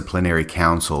disciplinary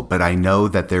council, but I know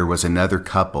that there was another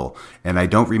couple, and I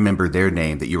don't remember their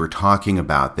name, that you were talking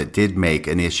about that did make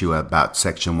an issue about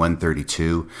Section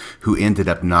 132, who ended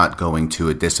up not going to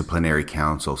a disciplinary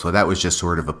council. So that was just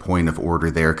sort of a point of order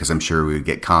there, because I'm sure we would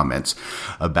get comments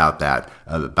about that,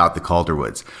 about the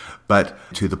Calderwoods. But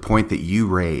to the point that you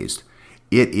raised,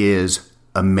 it is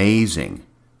amazing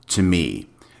to me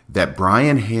that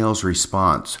Brian Hale's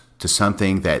response to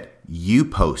something that you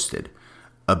posted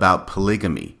about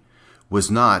polygamy was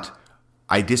not,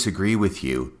 I disagree with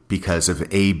you because of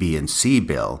A, B, and C,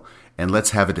 Bill, and let's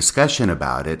have a discussion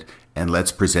about it, and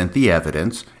let's present the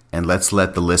evidence, and let's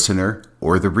let the listener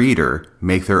or the reader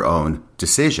make their own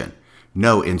decision.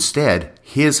 No, instead,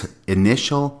 his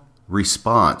initial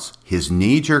response, his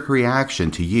knee-jerk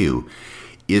reaction to you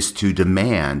is to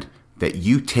demand that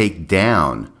you take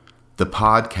down the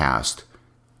podcast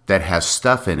that has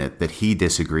stuff in it that he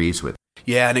disagrees with.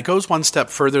 Yeah, and it goes one step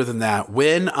further than that.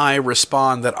 When I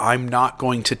respond that I'm not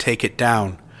going to take it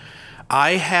down,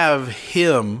 I have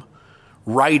him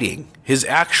writing his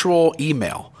actual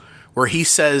email where he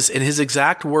says in his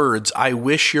exact words, "I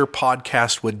wish your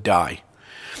podcast would die."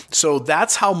 So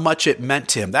that's how much it meant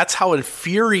to him. That's how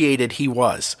infuriated he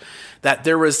was that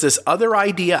there was this other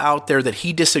idea out there that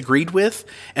he disagreed with,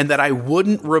 and that I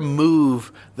wouldn't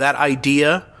remove that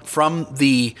idea from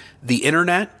the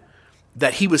internet,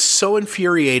 that he was so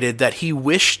infuriated that he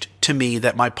wished to me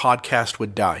that my podcast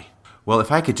would die. Well,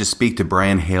 if I could just speak to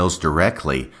Brian Hales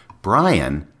directly.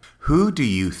 Brian, who do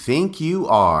you think you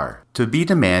are to be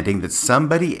demanding that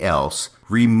somebody else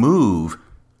remove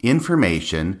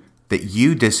information that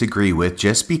you disagree with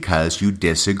just because you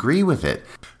disagree with it?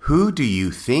 Who do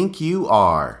you think you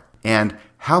are? And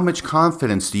how much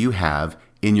confidence do you have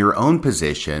in your own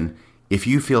position if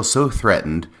you feel so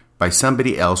threatened by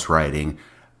somebody else writing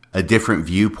a different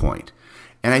viewpoint?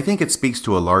 And I think it speaks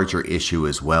to a larger issue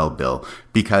as well, Bill,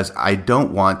 because I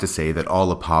don't want to say that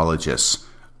all apologists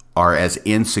are as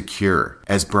insecure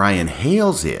as Brian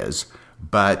Hales is,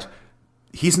 but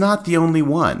he's not the only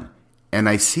one. And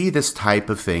I see this type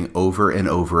of thing over and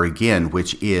over again,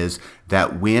 which is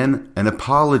that when an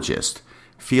apologist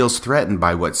feels threatened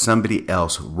by what somebody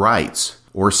else writes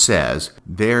or says,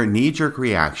 their knee-jerk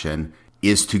reaction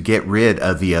is to get rid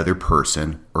of the other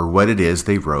person or what it is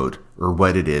they wrote or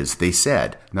what it is they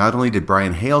said. Not only did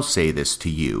Brian Hales say this to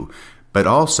you, but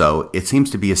also it seems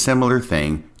to be a similar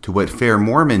thing to what Fair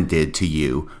Mormon did to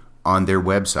you on their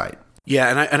website.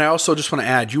 Yeah, and I also just want to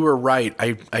add, you were right.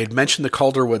 I had mentioned the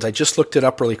Calderwoods. I just looked it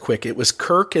up really quick. It was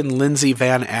Kirk and Lindsay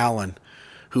Van Allen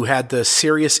who had the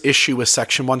serious issue with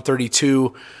Section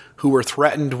 132, who were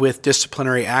threatened with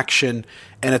disciplinary action,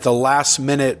 and at the last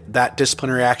minute, that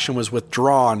disciplinary action was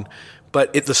withdrawn.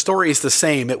 But the story is the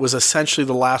same. It was essentially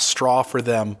the last straw for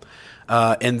them,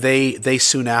 and they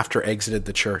soon after exited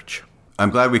the church. I'm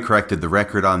glad we corrected the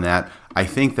record on that. I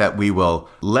think that we will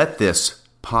let this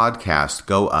podcast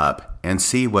go up and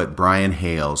see what Brian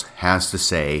Hales has to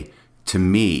say to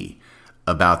me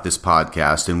about this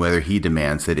podcast and whether he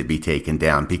demands that it be taken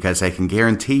down. Because I can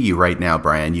guarantee you right now,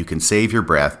 Brian, you can save your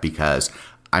breath because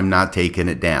I'm not taking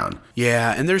it down.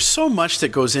 Yeah, and there's so much that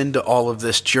goes into all of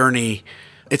this journey.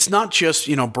 It's not just,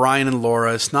 Brian and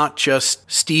Laura. It's not just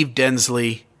Steve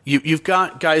Densley. You've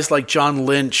got guys like John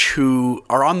Lynch who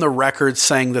are on the record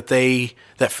saying that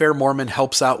Fair Mormon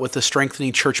helps out with the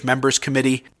Strengthening Church Members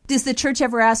Committee. Does the church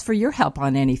ever ask for your help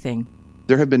on anything?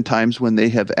 There have been times when they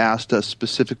have asked us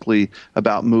specifically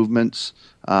about movements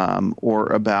or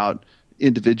about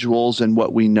individuals and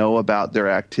what we know about their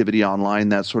activity online,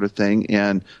 that sort of thing.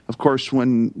 And, of course,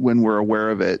 when we're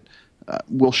aware of it,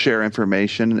 we'll share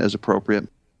information as appropriate.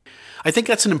 I think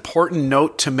that's an important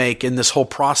note to make in this whole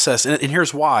process, and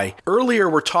here's why. Earlier,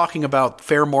 we're talking about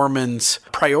Fair Mormon's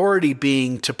priority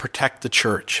being to protect the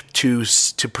church, to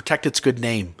protect its good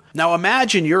name. Now,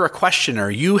 imagine you're a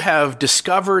questioner. You have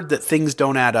discovered that things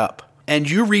don't add up, and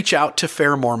you reach out to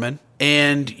Fair Mormon,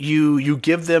 and you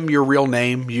give them your real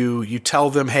name. You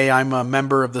tell them, hey, I'm a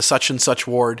member of the such and such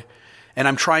ward, and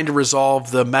I'm trying to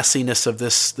resolve the messiness of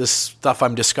this stuff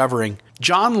I'm discovering.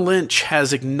 John Lynch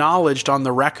has acknowledged on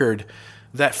the record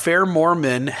that Fair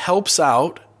Mormon helps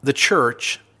out the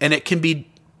church, and it can be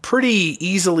pretty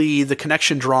easily the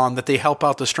connection drawn that they help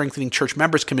out the Strengthening Church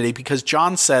Members Committee, because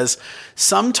John says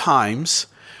sometimes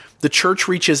the church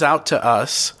reaches out to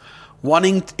us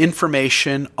wanting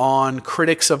information on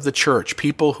critics of the church,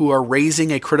 people who are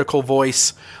raising a critical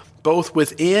voice both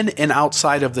within and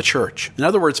outside of the church. In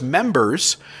other words,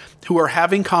 members who are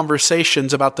having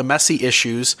conversations about the messy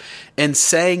issues and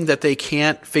saying that they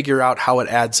can't figure out how it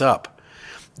adds up.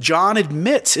 John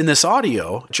admits in this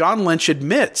audio, John Lynch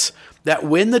admits that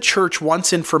when the church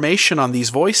wants information on these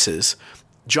voices,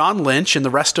 John Lynch and the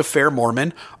rest of Fair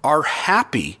Mormon are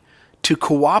happy to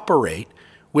cooperate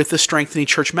with the Strengthening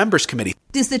Church Members Committee.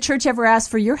 Does the church ever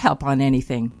ask for your help on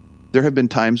anything? There have been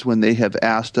times when they have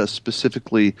asked us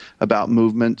specifically about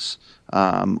movements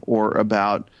or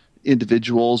about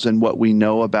individuals and what we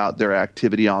know about their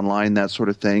activity online, that sort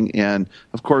of thing. And,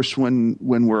 of course, when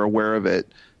we're aware of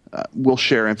it, we'll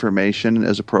share information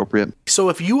as appropriate. So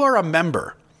if you are a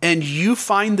member and you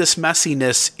find this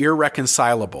messiness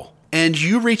irreconcilable, and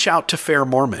you reach out to Fair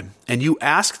Mormon and you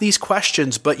ask these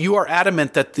questions, but you are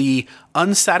adamant that the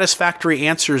unsatisfactory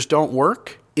answers don't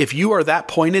work, if you are that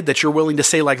pointed that you're willing to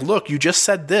say, like, look, you just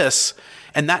said this,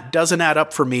 and that doesn't add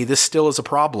up for me, this still is a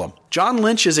problem. John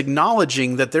Lynch is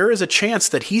acknowledging that there is a chance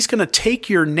that he's going to take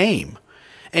your name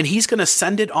and he's going to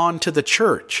send it on to the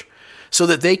church so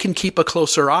that they can keep a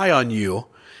closer eye on you.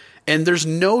 And there's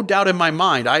no doubt in my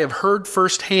mind, I have heard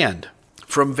firsthand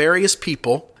from various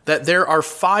people that there are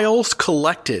files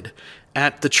collected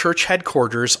at the church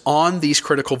headquarters on these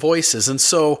critical voices. And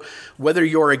so whether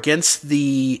you're against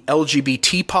the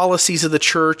LGBT policies of the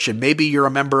church, and maybe you're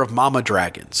a member of Mama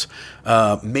Dragons,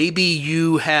 maybe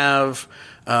you have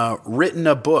written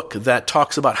a book that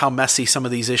talks about how messy some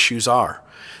of these issues are,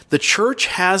 the church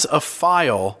has a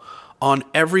file on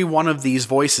every one of these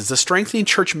voices. The Strengthening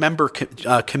Church Member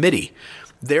Committee,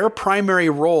 their primary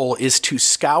role is to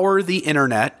scour the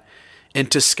internet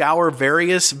and to scour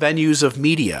various venues of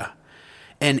media,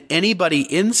 and anybody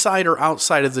inside or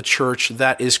outside of the church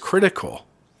that is critical.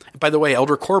 By the way,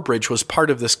 Elder Corbridge was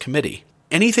part of this committee.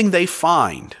 Anything they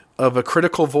find of a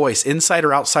critical voice inside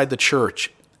or outside the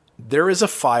church, there is a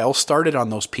file started on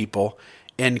those people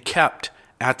and kept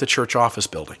at the church office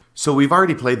building. So we've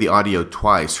already played the audio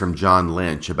twice from John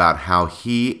Lynch about how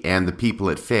he and the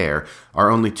people at FAIR are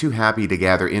only too happy to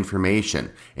gather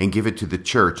information and give it to the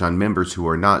church on members who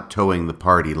are not towing the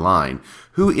party line.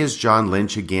 Who is John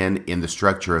Lynch again in the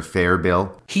structure of FAIR,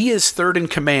 Bill? He is third in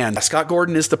command. Scott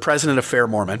Gordon is the president of FAIR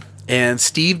Mormon, and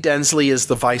Steve Densley is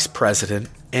the vice president,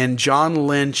 and John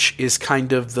Lynch is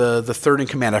kind of the third in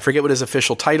command. I forget what his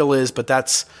official title is, but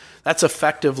that's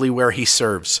effectively where he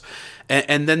serves.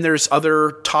 And then there's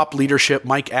other top leadership,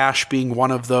 Mike Ash being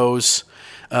one of those.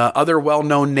 Other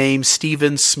well-known names,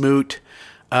 Stephen Smoot,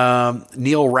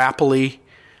 Neil Rappley.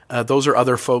 Those are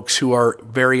other folks who are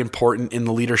very important in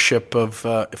the leadership of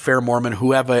FAIR Mormon,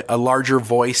 who have a larger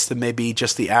voice than maybe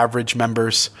just the average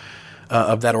members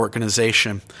of that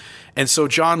organization. And so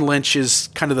John Lynch is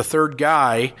kind of the third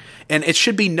guy. And it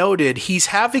should be noted, he's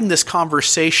having this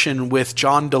conversation with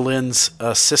John Dehlin's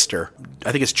sister.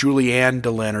 I think it's Julianne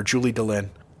Dehlin or Julie Dehlin.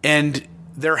 And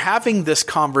they're having this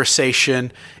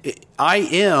conversation. I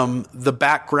am the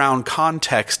background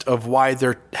context of why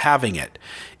they're having it.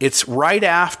 It's right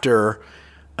after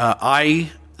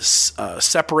I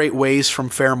separate ways from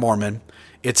FAIR Mormon.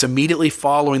 It's immediately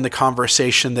following the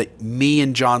conversation that me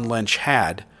and John Lynch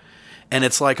had. And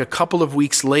it's like a couple of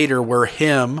weeks later where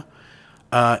him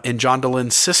and John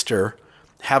Dehlin's sister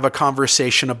have a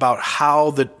conversation about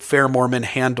how the FAIR Mormon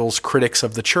handles critics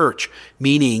of the church,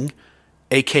 meaning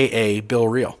AKA Bill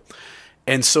Reel.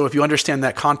 And so if you understand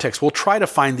that context, we'll try to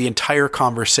find the entire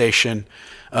conversation,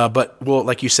 but we'll,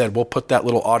 like you said, we'll put that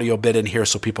little audio bit in here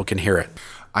so people can hear it.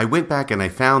 I went back and I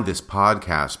found this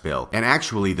podcast, Bill, and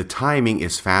actually the timing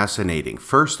is fascinating.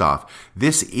 First off,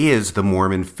 this is the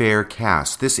Mormon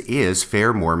Faircast. This is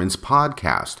FAIR Mormon's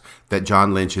podcast that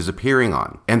John Lynch is appearing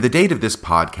on. And the date of this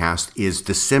podcast is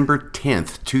December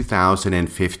 10th,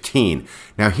 2015.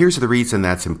 Now, here's the reason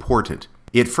that's important.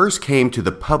 It first came to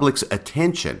the public's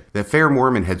attention that FAIR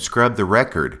Mormon had scrubbed the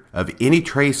record of any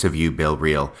trace of you, Bill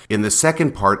Reel, in the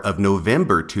second part of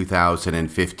November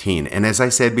 2015. And as I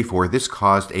said before, this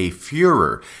caused a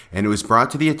furor, and it was brought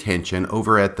to the attention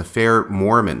over at the FAIR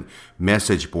Mormon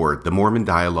message board, the Mormon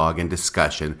Dialogue and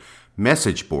Discussion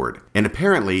message board. And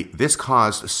apparently, this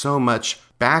caused so much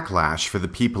backlash for the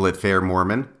people at FAIR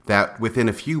Mormon that within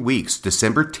a few weeks,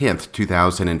 December 10th,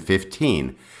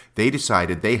 2015, they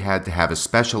decided they had to have a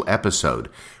special episode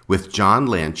with John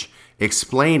Lynch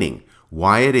explaining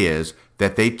why it is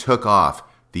that they took off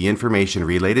the information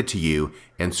related to you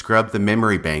and scrubbed the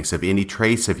memory banks of any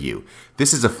trace of you.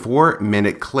 This is a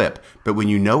 4-minute clip, but when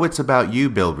you know it's about you,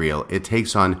 Bill Reel, it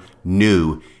takes on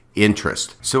new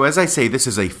interest. So as I say, this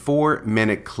is a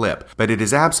 4-minute clip, but it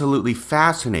is absolutely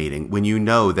fascinating when you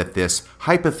know that this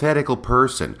hypothetical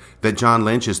person that John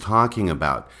Lynch is talking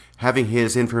about, having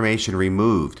his information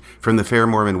removed from the FAIR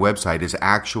Mormon website, is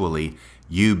actually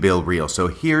you, Bill Reel. So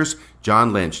here's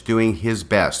John Lynch doing his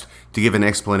best to give an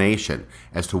explanation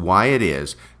as to why it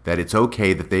is that it's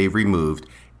okay that they've removed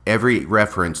every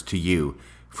reference to you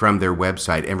from their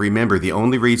website. And remember, the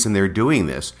only reason they're doing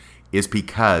this is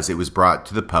because it was brought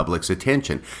to the public's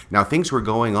attention. Now, things were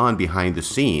going on behind the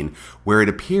scene where it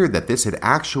appeared that this had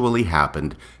actually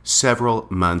happened several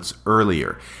months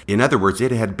earlier. In other words,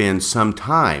 it had been some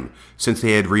time since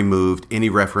they had removed any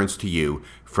reference to you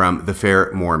from the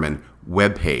FAIR Mormon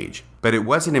webpage. But it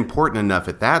wasn't important enough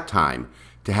at that time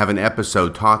to have an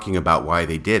episode talking about why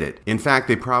they did it. In fact,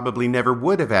 they probably never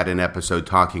would have had an episode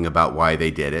talking about why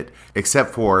they did it,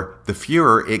 except for the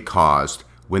furor it caused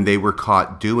when they were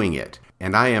caught doing it.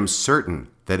 And I am certain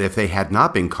that if they had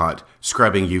not been caught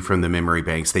scrubbing you from the memory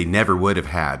banks, they never would have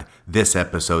had this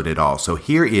episode at all. So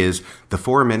here is the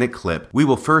 4-minute clip. We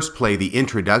will first play the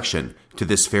introduction to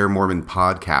this Fair Mormon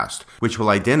podcast, which will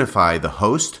identify the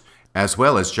host as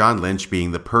well as John Lynch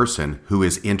being the person who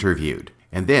is interviewed.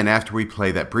 And then after we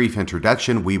play that brief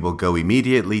introduction, we will go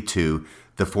immediately to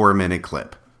the 4-minute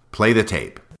clip. Play the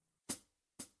tape.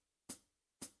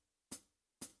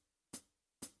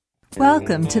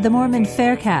 Welcome to the Mormon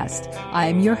Faircast. I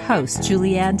am your host,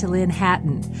 Julianne DeLynn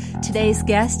Hatton. Today's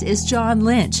guest is John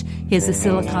Lynch. He is a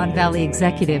Silicon Valley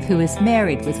executive who is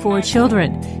married with 4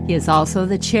 children. He is also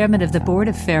the chairman of the board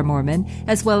of Fair Mormon,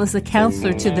 as well as a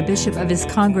counselor to the bishop of his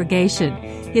congregation.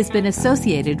 He has been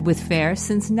associated with Fair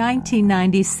since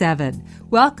 1997.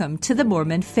 Welcome to the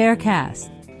Mormon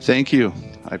Faircast. Thank you.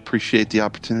 I appreciate the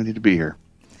opportunity to be here.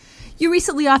 You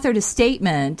recently authored a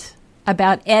statement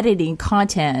about editing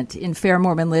content in Fair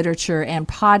Mormon literature and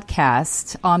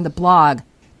podcasts on the blog.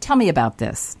 Tell me about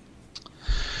this.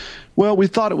 Well, we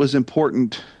thought it was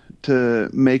important to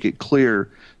make it clear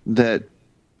that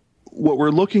what we're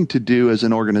looking to do as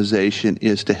an organization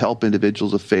is to help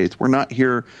individuals of faith. We're not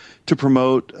here to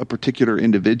promote a particular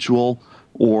individual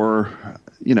or,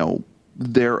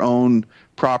 their own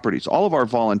properties. All of our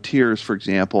volunteers, for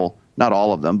example, not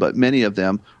all of them, but many of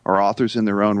them are authors in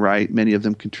their own right. Many of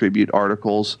them contribute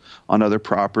articles on other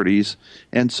properties,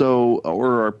 and so,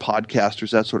 or are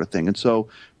podcasters, that sort of thing. And so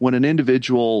when an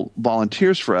individual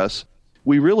volunteers for us,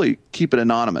 we really keep it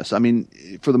anonymous. I mean,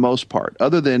 for the most part,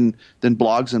 other than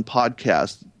blogs and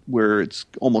podcasts where it's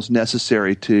almost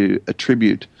necessary to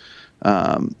attribute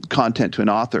content to an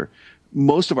author,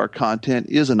 most of our content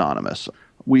is anonymous.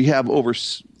 We have over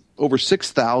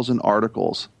 6,000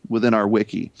 articles within our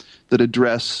wiki that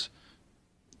address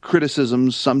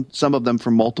criticisms, some of them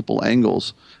from multiple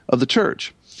angles of the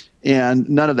church. And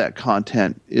none of that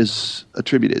content is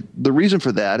attributed. The reason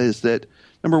for that is that,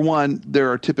 number one,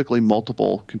 there are typically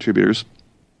multiple contributors.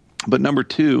 But number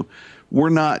two, we're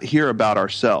not here about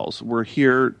ourselves. We're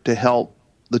here to help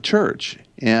the church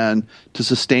and to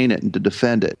sustain it and to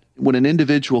defend it. When an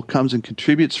individual comes and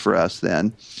contributes for us,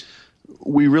 then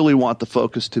we really want the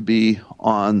focus to be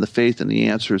on the faith and the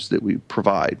answers that we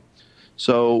provide.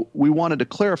 So we wanted to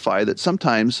clarify that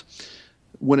sometimes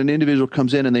when an individual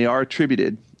comes in and they are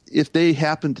attributed, if they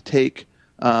happen to take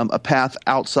a path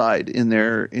outside in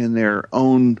their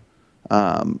own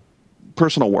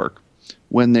personal work,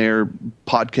 when they're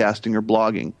podcasting or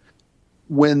blogging,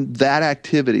 when that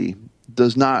activity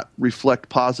does not reflect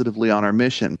positively on our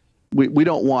mission, we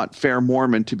don't want Fair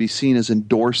Mormon to be seen as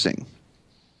endorsing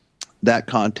that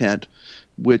content,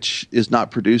 which is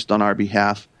not produced on our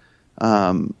behalf,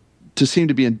 to seem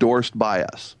to be endorsed by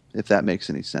us, if that makes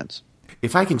any sense.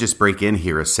 If I can just break in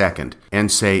here a second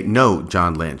and say, no,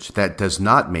 John Lynch, that does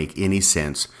not make any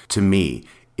sense to me.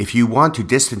 If you want to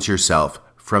distance yourself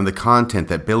from the content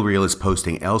that Bill Reel is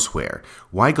posting elsewhere,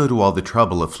 why go to all the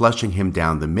trouble of flushing him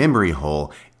down the memory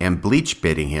hole and bleach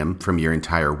bidding him from your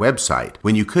entire website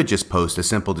when you could just post a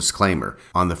simple disclaimer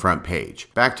on the front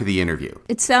page? Back to the interview.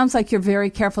 It sounds like you're very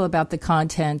careful about the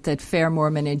content that Fair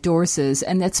Mormon endorses,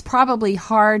 and it's probably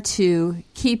hard to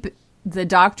keep the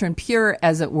doctrine pure,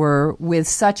 as it were, with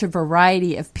such a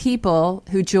variety of people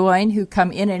who join, who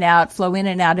come in and out, flow in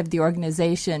and out of the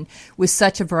organization with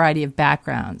such a variety of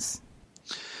backgrounds.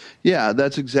 Yeah,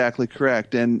 that's exactly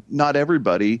correct. And not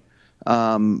everybody,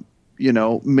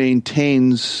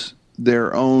 maintains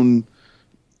their own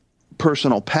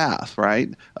personal path, right?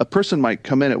 A person might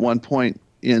come in at one point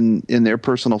in their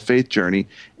personal faith journey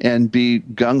and be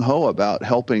gung-ho about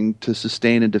helping to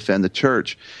sustain and defend the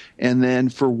church. And then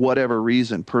for whatever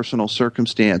reason, personal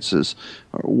circumstances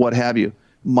or what have you,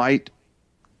 might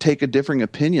take a differing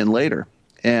opinion later.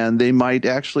 And they might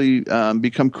actually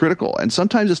become critical. And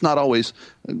sometimes it's not always,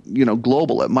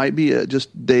 global. It might be just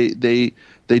they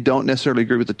don't necessarily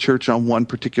agree with the church on one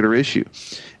particular issue.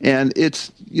 And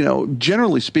it's,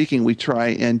 generally speaking, we try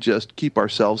and just keep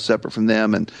ourselves separate from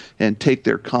them and take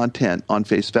their content on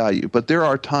face value. But there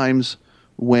are times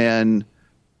when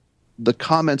the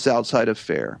comments outside of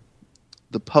Fair,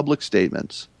 the public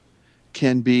statements,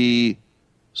 can be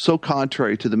so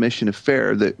contrary to the mission of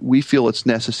Fair that we feel it's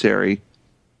necessary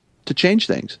to change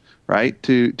things, right?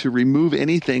 To remove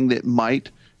anything that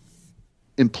might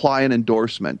imply an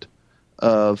endorsement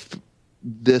of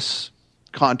this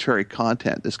contrary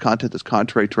content, this content that's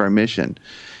contrary to our mission.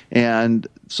 And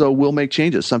so we'll make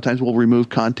changes. Sometimes we'll remove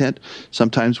content.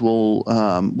 Sometimes we'll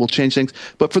change things.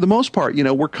 But for the most part,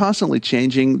 we're constantly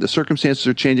changing. The circumstances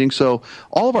are changing. So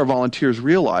all of our volunteers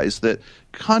realize that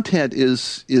content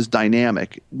is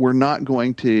dynamic. We're not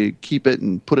going to keep it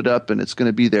and put it up, and it's going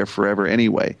to be there forever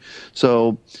anyway.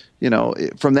 So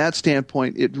from that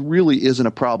standpoint, it really isn't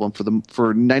a problem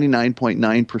for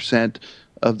 99.9%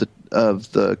 of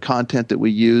the content that we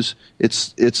use.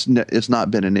 It's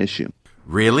not been an issue.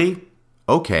 Really?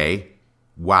 Okay.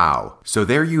 Wow. So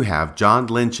there you have John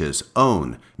Lynch's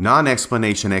own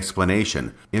non-explanation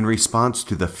explanation in response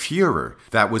to the furor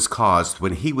that was caused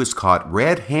when he was caught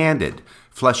red-handed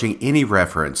flushing any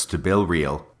reference to Bill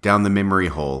Reel down the memory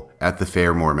hole at the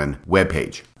Fair Mormon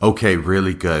webpage. Okay,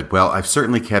 really good. Well, I've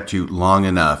certainly kept you long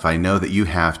enough. I know that you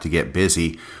have to get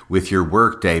busy with your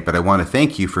workday, but I want to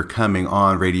thank you for coming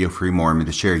on Radio Free Mormon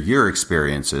to share your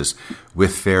experiences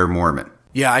with Fair Mormon.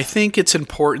 Yeah, I think it's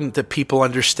important that people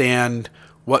understand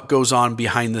what goes on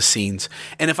behind the scenes.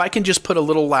 And if I can just put a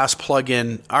little last plug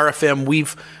in, RFM,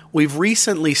 we've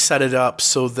recently set it up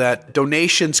so that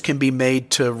donations can be made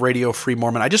to Radio Free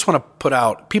Mormon. I just want to put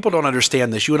out, people don't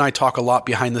understand this. You and I talk a lot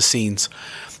behind the scenes.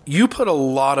 You put a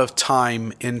lot of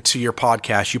time into your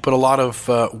podcast. You put a lot of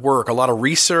work, a lot of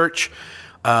research.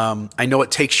 I know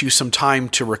it takes you some time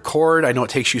to record. I know it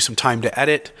takes you some time to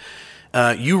edit.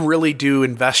 You really do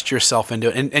invest yourself into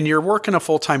it. And you're working a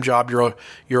full-time job.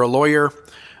 You're a lawyer.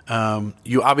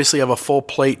 You obviously have a full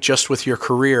plate just with your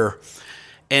career.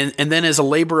 And then as a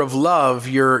labor of love,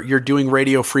 you're doing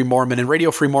Radio Free Mormon. And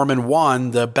Radio Free Mormon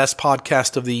won the Best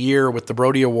Podcast of the Year with the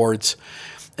Brody Awards.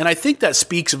 And I think that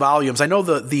speaks volumes. I know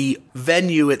the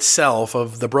venue itself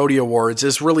of the Brody Awards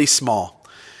is really small.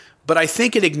 But I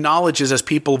think it acknowledges, as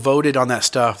people voted on that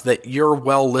stuff, that you're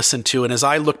well listened to. And as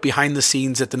I look behind the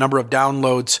scenes at the number of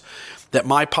downloads that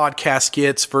my podcast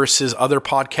gets versus other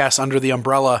podcasts under the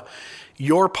umbrella,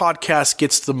 your podcast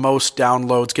gets the most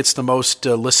downloads, gets the most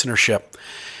listenership.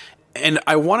 And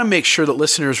I want to make sure that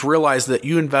listeners realize that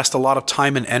you invest a lot of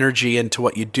time and energy into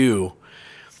what you do.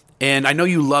 And I know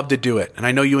you love to do it, and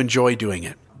I know you enjoy doing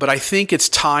it. But I think it's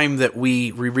time that we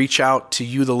reach out to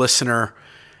you, the listener,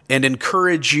 and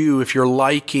encourage you, if you're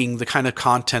liking the kind of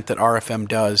content that RFM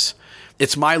does.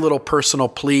 It's my little personal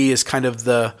plea as kind of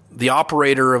the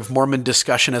operator of Mormon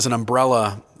discussion as an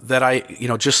umbrella, that I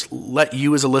just let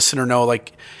you as a listener know,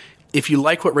 like, if you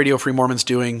like what Radio Free Mormon's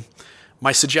doing,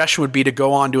 my suggestion would be to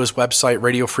go on to his website,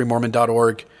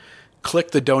 radiofreemormon.org,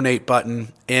 click the donate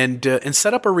button, and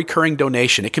set up a recurring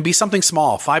donation. It can be something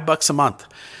small, $5 a month.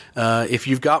 If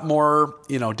you've got more,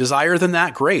 desire than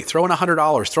that, great. Throw in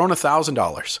 $100, throw in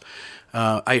 $1,000.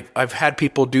 I've had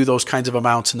people do those kinds of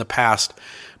amounts in the past.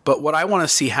 But what I want to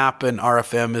see happen,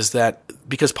 RFM, is that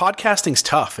because podcasting's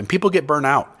tough and people get burnt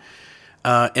out,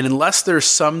 and unless there's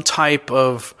some type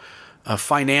of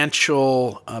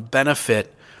financial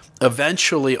benefit,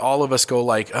 eventually all of us go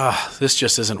like, this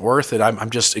just isn't worth it. I'm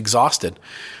just exhausted.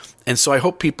 And so I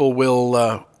hope people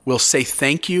will say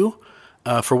thank you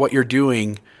for what you're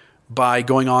doing by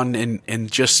going on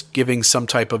and just giving some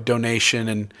type of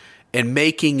donation and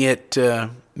making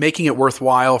it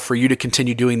worthwhile for you to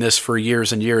continue doing this for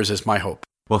years and years is my hope.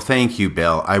 Well, thank you,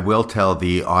 Bill. I will tell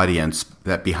the audience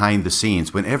that behind the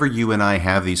scenes, whenever you and I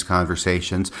have these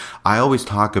conversations, I always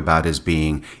talk about as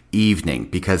being evening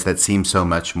because that seems so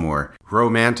much more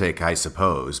romantic, I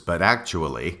suppose. But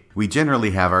actually, we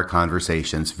generally have our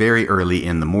conversations very early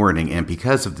in the morning. And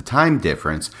because of the time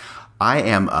difference, I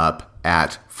am up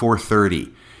at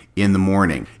 4:30 in the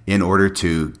morning in order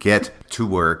to get to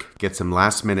work, get some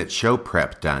last-minute show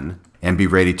prep done, and be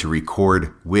ready to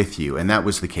record with you. And that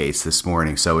was the case this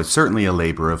morning. So it's certainly a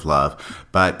labor of love,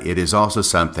 but it is also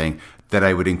something that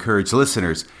I would encourage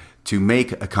listeners to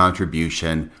make a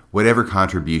contribution, whatever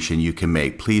contribution you can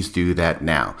make. Please do that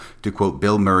now. To quote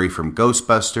Bill Murray from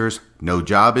Ghostbusters, no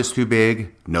job is too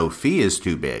big, no fee is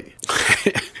too big.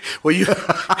 Well, you...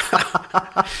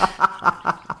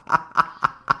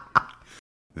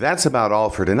 That's about all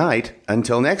for tonight.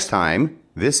 Until next time,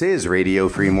 this is Radio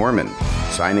Free Mormon,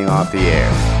 signing off the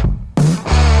air.